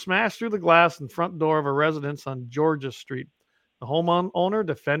burglar smashed through the glass and front door of a residence on Georgia Street. The homeowner,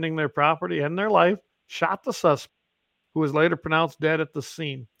 defending their property and their life, shot the suspect, who was later pronounced dead at the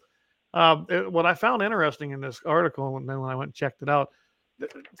scene. What I found interesting in this article, and then when I went and checked it out,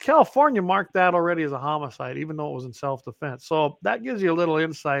 California marked that already as a homicide, even though it was in self-defense. So that gives you a little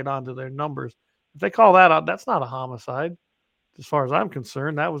insight onto their numbers. If they call that out, that's not a homicide, as far as I'm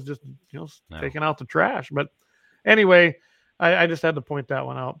concerned. That was just taking out the trash. But anyway, I just had to point that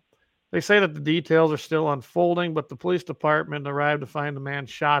one out. They say that the details are still unfolding, but the police department arrived to find the man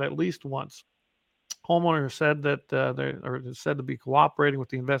shot at least once. Homeowner said that they're said to be cooperating with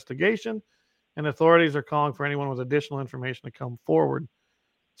the investigation, and authorities are calling for anyone with additional information to come forward.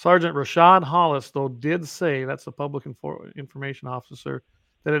 Sergeant Rashad Hollis, though, did say, that's the public information officer,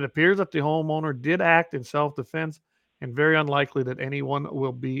 that it appears that the homeowner did act in self-defense and very unlikely that anyone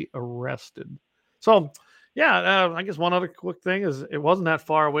will be arrested. So, yeah, I guess one other quick thing is it wasn't that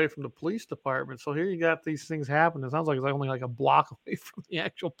far away from the police department. So here you got these things happen. It sounds like it's only like a block away from the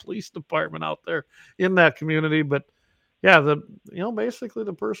actual police department out there in that community. But yeah, basically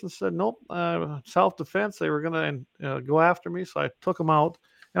the person said, nope, self-defense. They were going to go after me. So I took them out,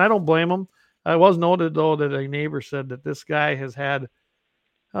 and I don't blame them. I was noted, though, that a neighbor said that this guy has had,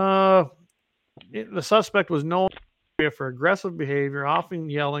 the suspect was known for aggressive behavior, often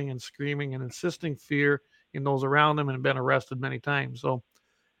yelling and screaming and insisting fear in those around him, and had been arrested many times. So,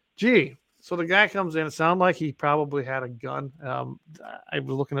 so the guy comes in. It sounded like he probably had a gun. I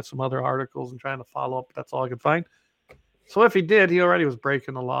was looking at some other articles and trying to follow up. But that's all I could find. So if he did, he already was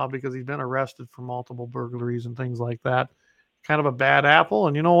breaking the law because he's been arrested for multiple burglaries and things like that. Kind of a bad apple.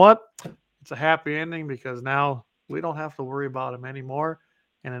 And you know what? It's a happy ending because now we don't have to worry about him anymore.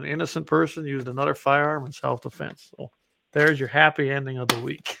 And an innocent person used another firearm in self-defense. So there's your happy ending of the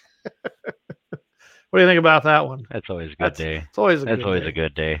week. What do you think about that one? That's always a good day. It's always a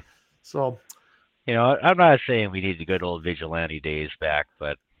good day. So, I'm not saying we need the good old vigilante days back,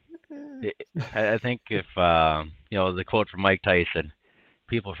 but I think if, the quote from Mike Tyson,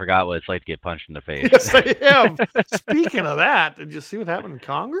 people forgot what it's like to get punched in the face. Yes, I have. Speaking of that, did you see what happened in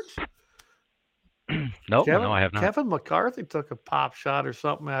Congress? No, I have not. Kevin McCarthy took a pop shot or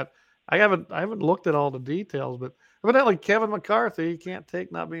something I haven't looked at all the details, but evidently Kevin McCarthy, he can't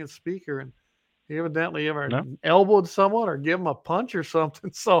take not being speaker, and he evidently ever elbowed someone or give him a punch or something.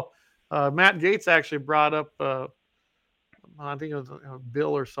 So Matt Gaetz actually brought up, I think it was a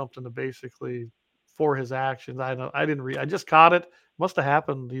bill or something to basically for his actions. I didn't read. I just caught it. Must have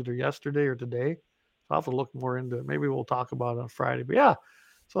happened either yesterday or today. So I'll have to look more into it. Maybe we'll talk about it on Friday. But yeah,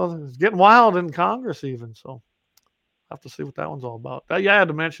 so it's getting wild in Congress even. So I'll have to see what that one's all about. Yeah, I had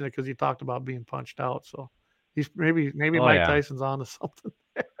to mention it because he talked about being punched out. So he's maybe Mike Tyson's on to something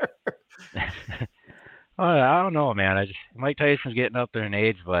there. I don't know, man. Mike Tyson's getting up there in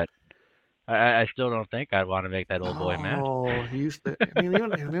age, but I still don't think I'd want to make that old boy mad. Oh, he used to. I mean,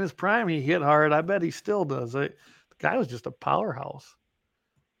 even in his prime, he hit hard. I bet he still does. The guy was just a powerhouse.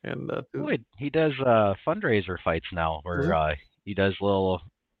 And he does fundraiser fights now, where he does a little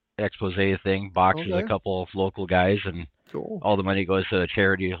expose thing, boxes a couple of local guys, and all the money goes to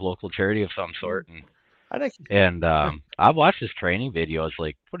a local charity of some sort. And I've watched his training videos.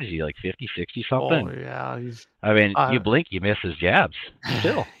 Like, what is he, like 50, 60 something? Oh yeah, you blink, you miss his jabs.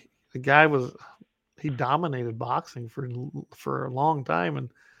 Still, the guy he dominated boxing for a long time,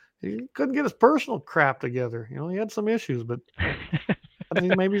 and he couldn't get his personal crap together. He had some issues, but I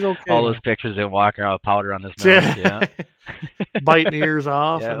think maybe he's okay. All those pictures of him walking around with powder on his mouth. Yeah. Biting ears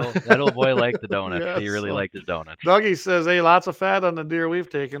off. Yeah, that old boy liked the donuts. Yeah, He really so liked his donuts. Dougie says, "Hey, lots of fat on the deer we've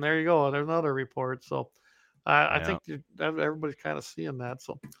taken." There you go. There's another report. So I Yeah. think everybody's kind of seeing that.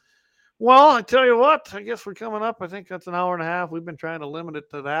 So, well, I tell you what, I guess we're coming up. I think that's an hour and a half. We've been trying to limit it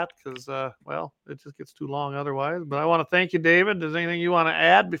to that because, well, it just gets too long otherwise. But I want to thank you, David. Is there anything you want to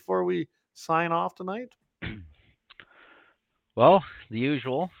add before we sign off tonight? Well, the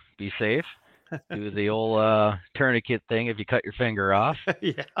usual. Be safe. Do the old tourniquet thing if you cut your finger off.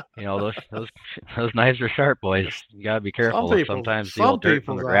 Yeah. You know, those knives are sharp, boys. You gotta be careful. Sometimes the some old dirt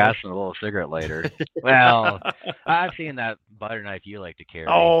from the people's grass and a little cigarette lighter. Well, I've seen that butter knife you like to carry.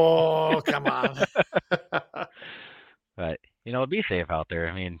 Oh, come on. But be safe out there.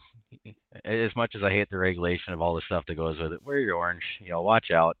 I mean, as much as I hate the regulation of all the stuff that goes with it, wear your orange.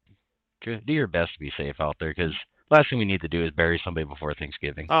 Watch out. Do your best to be safe out there, because last thing we need to do is bury somebody before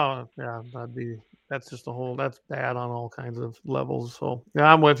Thanksgiving. Oh, yeah, that's just that's bad on all kinds of levels. So,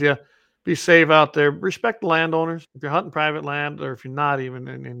 yeah, I'm with you. Be safe out there. Respect the landowners. If you're hunting private land, or if you're not even,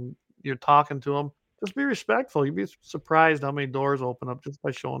 and you're talking to them, just be respectful. You'd be surprised how many doors open up just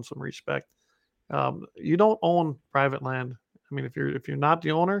by showing some respect. You don't own private land. I mean, if you're not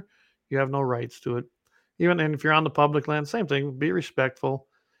the owner, you have no rights to it. And if you're on the public land, same thing. Be respectful.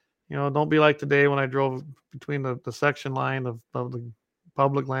 Don't be like today when I drove between the section line of the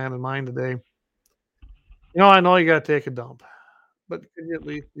public land and mine today. I know you got to take a dump, but could you at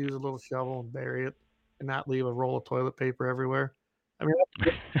least use a little shovel and bury it and not leave a roll of toilet paper everywhere? I mean,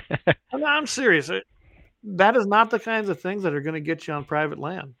 I'm serious. That is not the kinds of things that are going to get you on private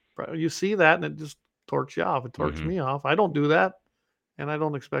land. You see that and it just torques you off. It torques me off. I don't do that, and I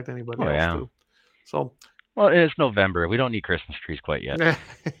don't expect anybody else to. So, well, it's November. We don't need Christmas trees quite yet.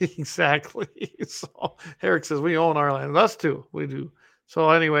 Exactly. So Eric says we own our land. Us too. We do. So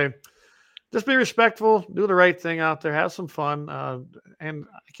anyway, just be respectful. Do the right thing out there. Have some fun. And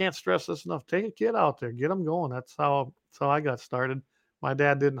I can't stress this enough. Take a kid out there. Get them going. That's how I got started. My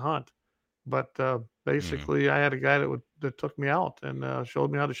dad didn't hunt, but basically I had a guy that took me out and showed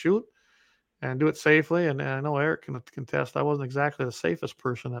me how to shoot and do it safely. And I know Eric can contest. I wasn't exactly the safest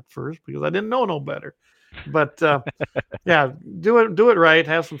person at first because I didn't know no better. But yeah, do it right.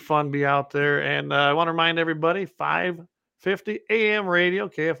 Have some fun. Be out there. And I want to remind everybody, 5:50 a.m. radio,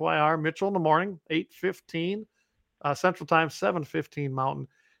 KFYR, Mitchell in the morning, 8:15 Central Time, 7:15 Mountain.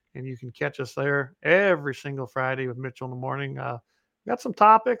 And you can catch us there every single Friday with Mitchell in the morning. Got some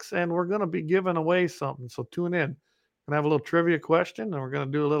topics, and we're going to be giving away something. So tune in. We're going to have a little trivia question, and we're going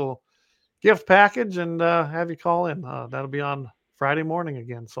to do a little gift package and have you call in. That'll be on Friday morning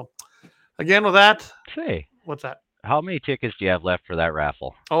again. So again, with that, say, what's that? How many tickets do you have left for that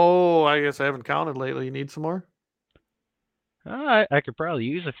raffle? Oh, I guess I haven't counted lately. You need some more? I could probably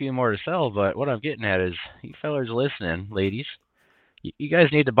use a few more to sell, but what I'm getting at is, you fellers listening, ladies, you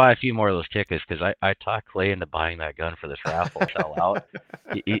guys need to buy a few more of those tickets, because I talked Clay into buying that gun for this raffle sell out.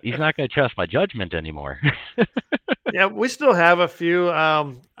 He's not going to trust my judgment anymore. Yeah, we still have a few.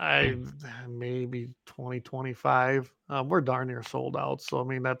 I maybe 25. We're darn near sold out. So I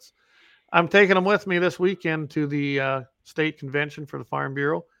mean, I'm taking them with me this weekend to the state convention for the Farm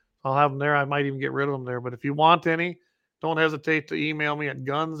Bureau. I'll have them there. I might even get rid of them there. But if you want any, don't hesitate to email me at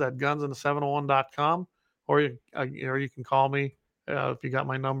guns@gunsand701.com, or you can call me if you got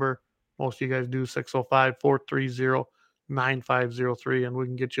my number. Most of you guys do, 605-430-9503, and we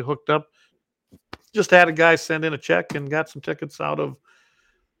can get you hooked up. Just had a guy send in a check and got some tickets out of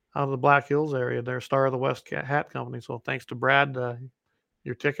the Black Hills area. They're Star of the West Hat Company. So thanks to Brad,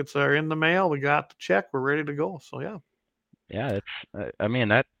 your tickets are in the mail. We got the check. We're ready to go. So yeah. Yeah, it's. I mean,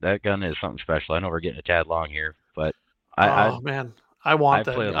 that gun is something special. I know we're getting a tad long here, but man, I want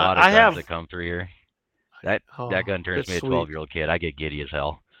that. I play a lot of guns that come through here. That gun turns me a 12-year-old kid. I get giddy as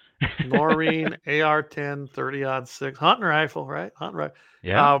hell. Noreen AR-10 30-06 hunting rifle, right? Hunting rifle.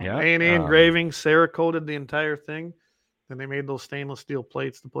 Yeah. A&E engraving, Cerakoted the entire thing. And they made those stainless steel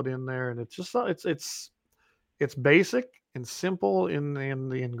plates to put in there, and it's just it's basic and simple in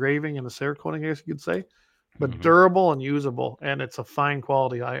the engraving and the Cerakoting, I guess you could say, but durable and usable, and it's a fine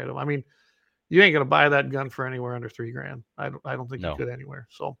quality item. I mean, you ain't gonna buy that gun for anywhere under $3,000. I don't think you could anywhere.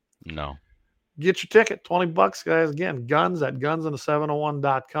 So no. Get your ticket, $20, guys. Again,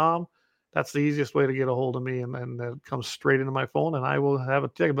 guns@gunsand701.com. That's the easiest way to get a hold of me, and it comes straight into my phone, and I will have a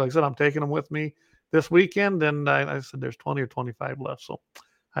ticket. But like I said, I'm taking them with me this weekend, and I said there's 20 or 25 left, so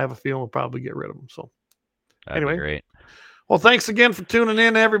I have a feeling we'll probably get rid of them. So That'd be great. Well, thanks again for tuning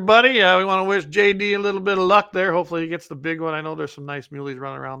in, everybody. We want to wish JD a little bit of luck there. Hopefully he gets the big one. I know there's some nice muleys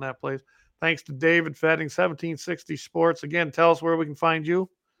running around that place. Thanks to David Fetting, 1760 Sports. Again, tell us where we can find you.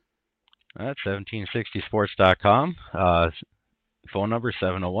 That's 1760sports.com. Phone number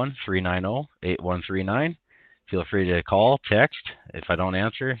 701-390-8139. Feel free to call, text. If I don't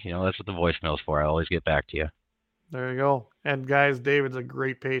answer, that's what the voicemail's for. I always get back to you. There you go. And guys, David's a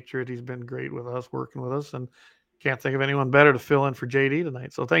great Patriot. He's been great with us, working with us, and can't think of anyone better to fill in for JD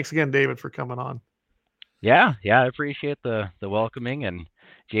tonight. So thanks again, David, for coming on. Yeah, I appreciate the welcoming, and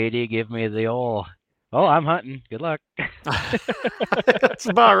JD gave me the old, "Oh, I'm hunting. Good luck." That's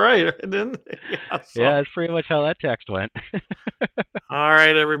about right, didn't it? Yeah, that's pretty much how that text went. All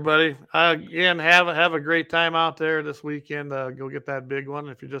right, everybody. Again, have a great time out there this weekend. Go get that big one.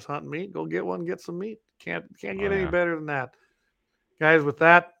 If you're just hunting meat, go get one. Get some meat. Can't get any better than that, guys. With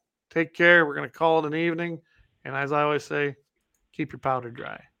that, take care. We're gonna call it an evening, and as I always say, keep your powder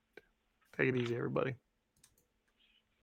dry. Take it easy, everybody.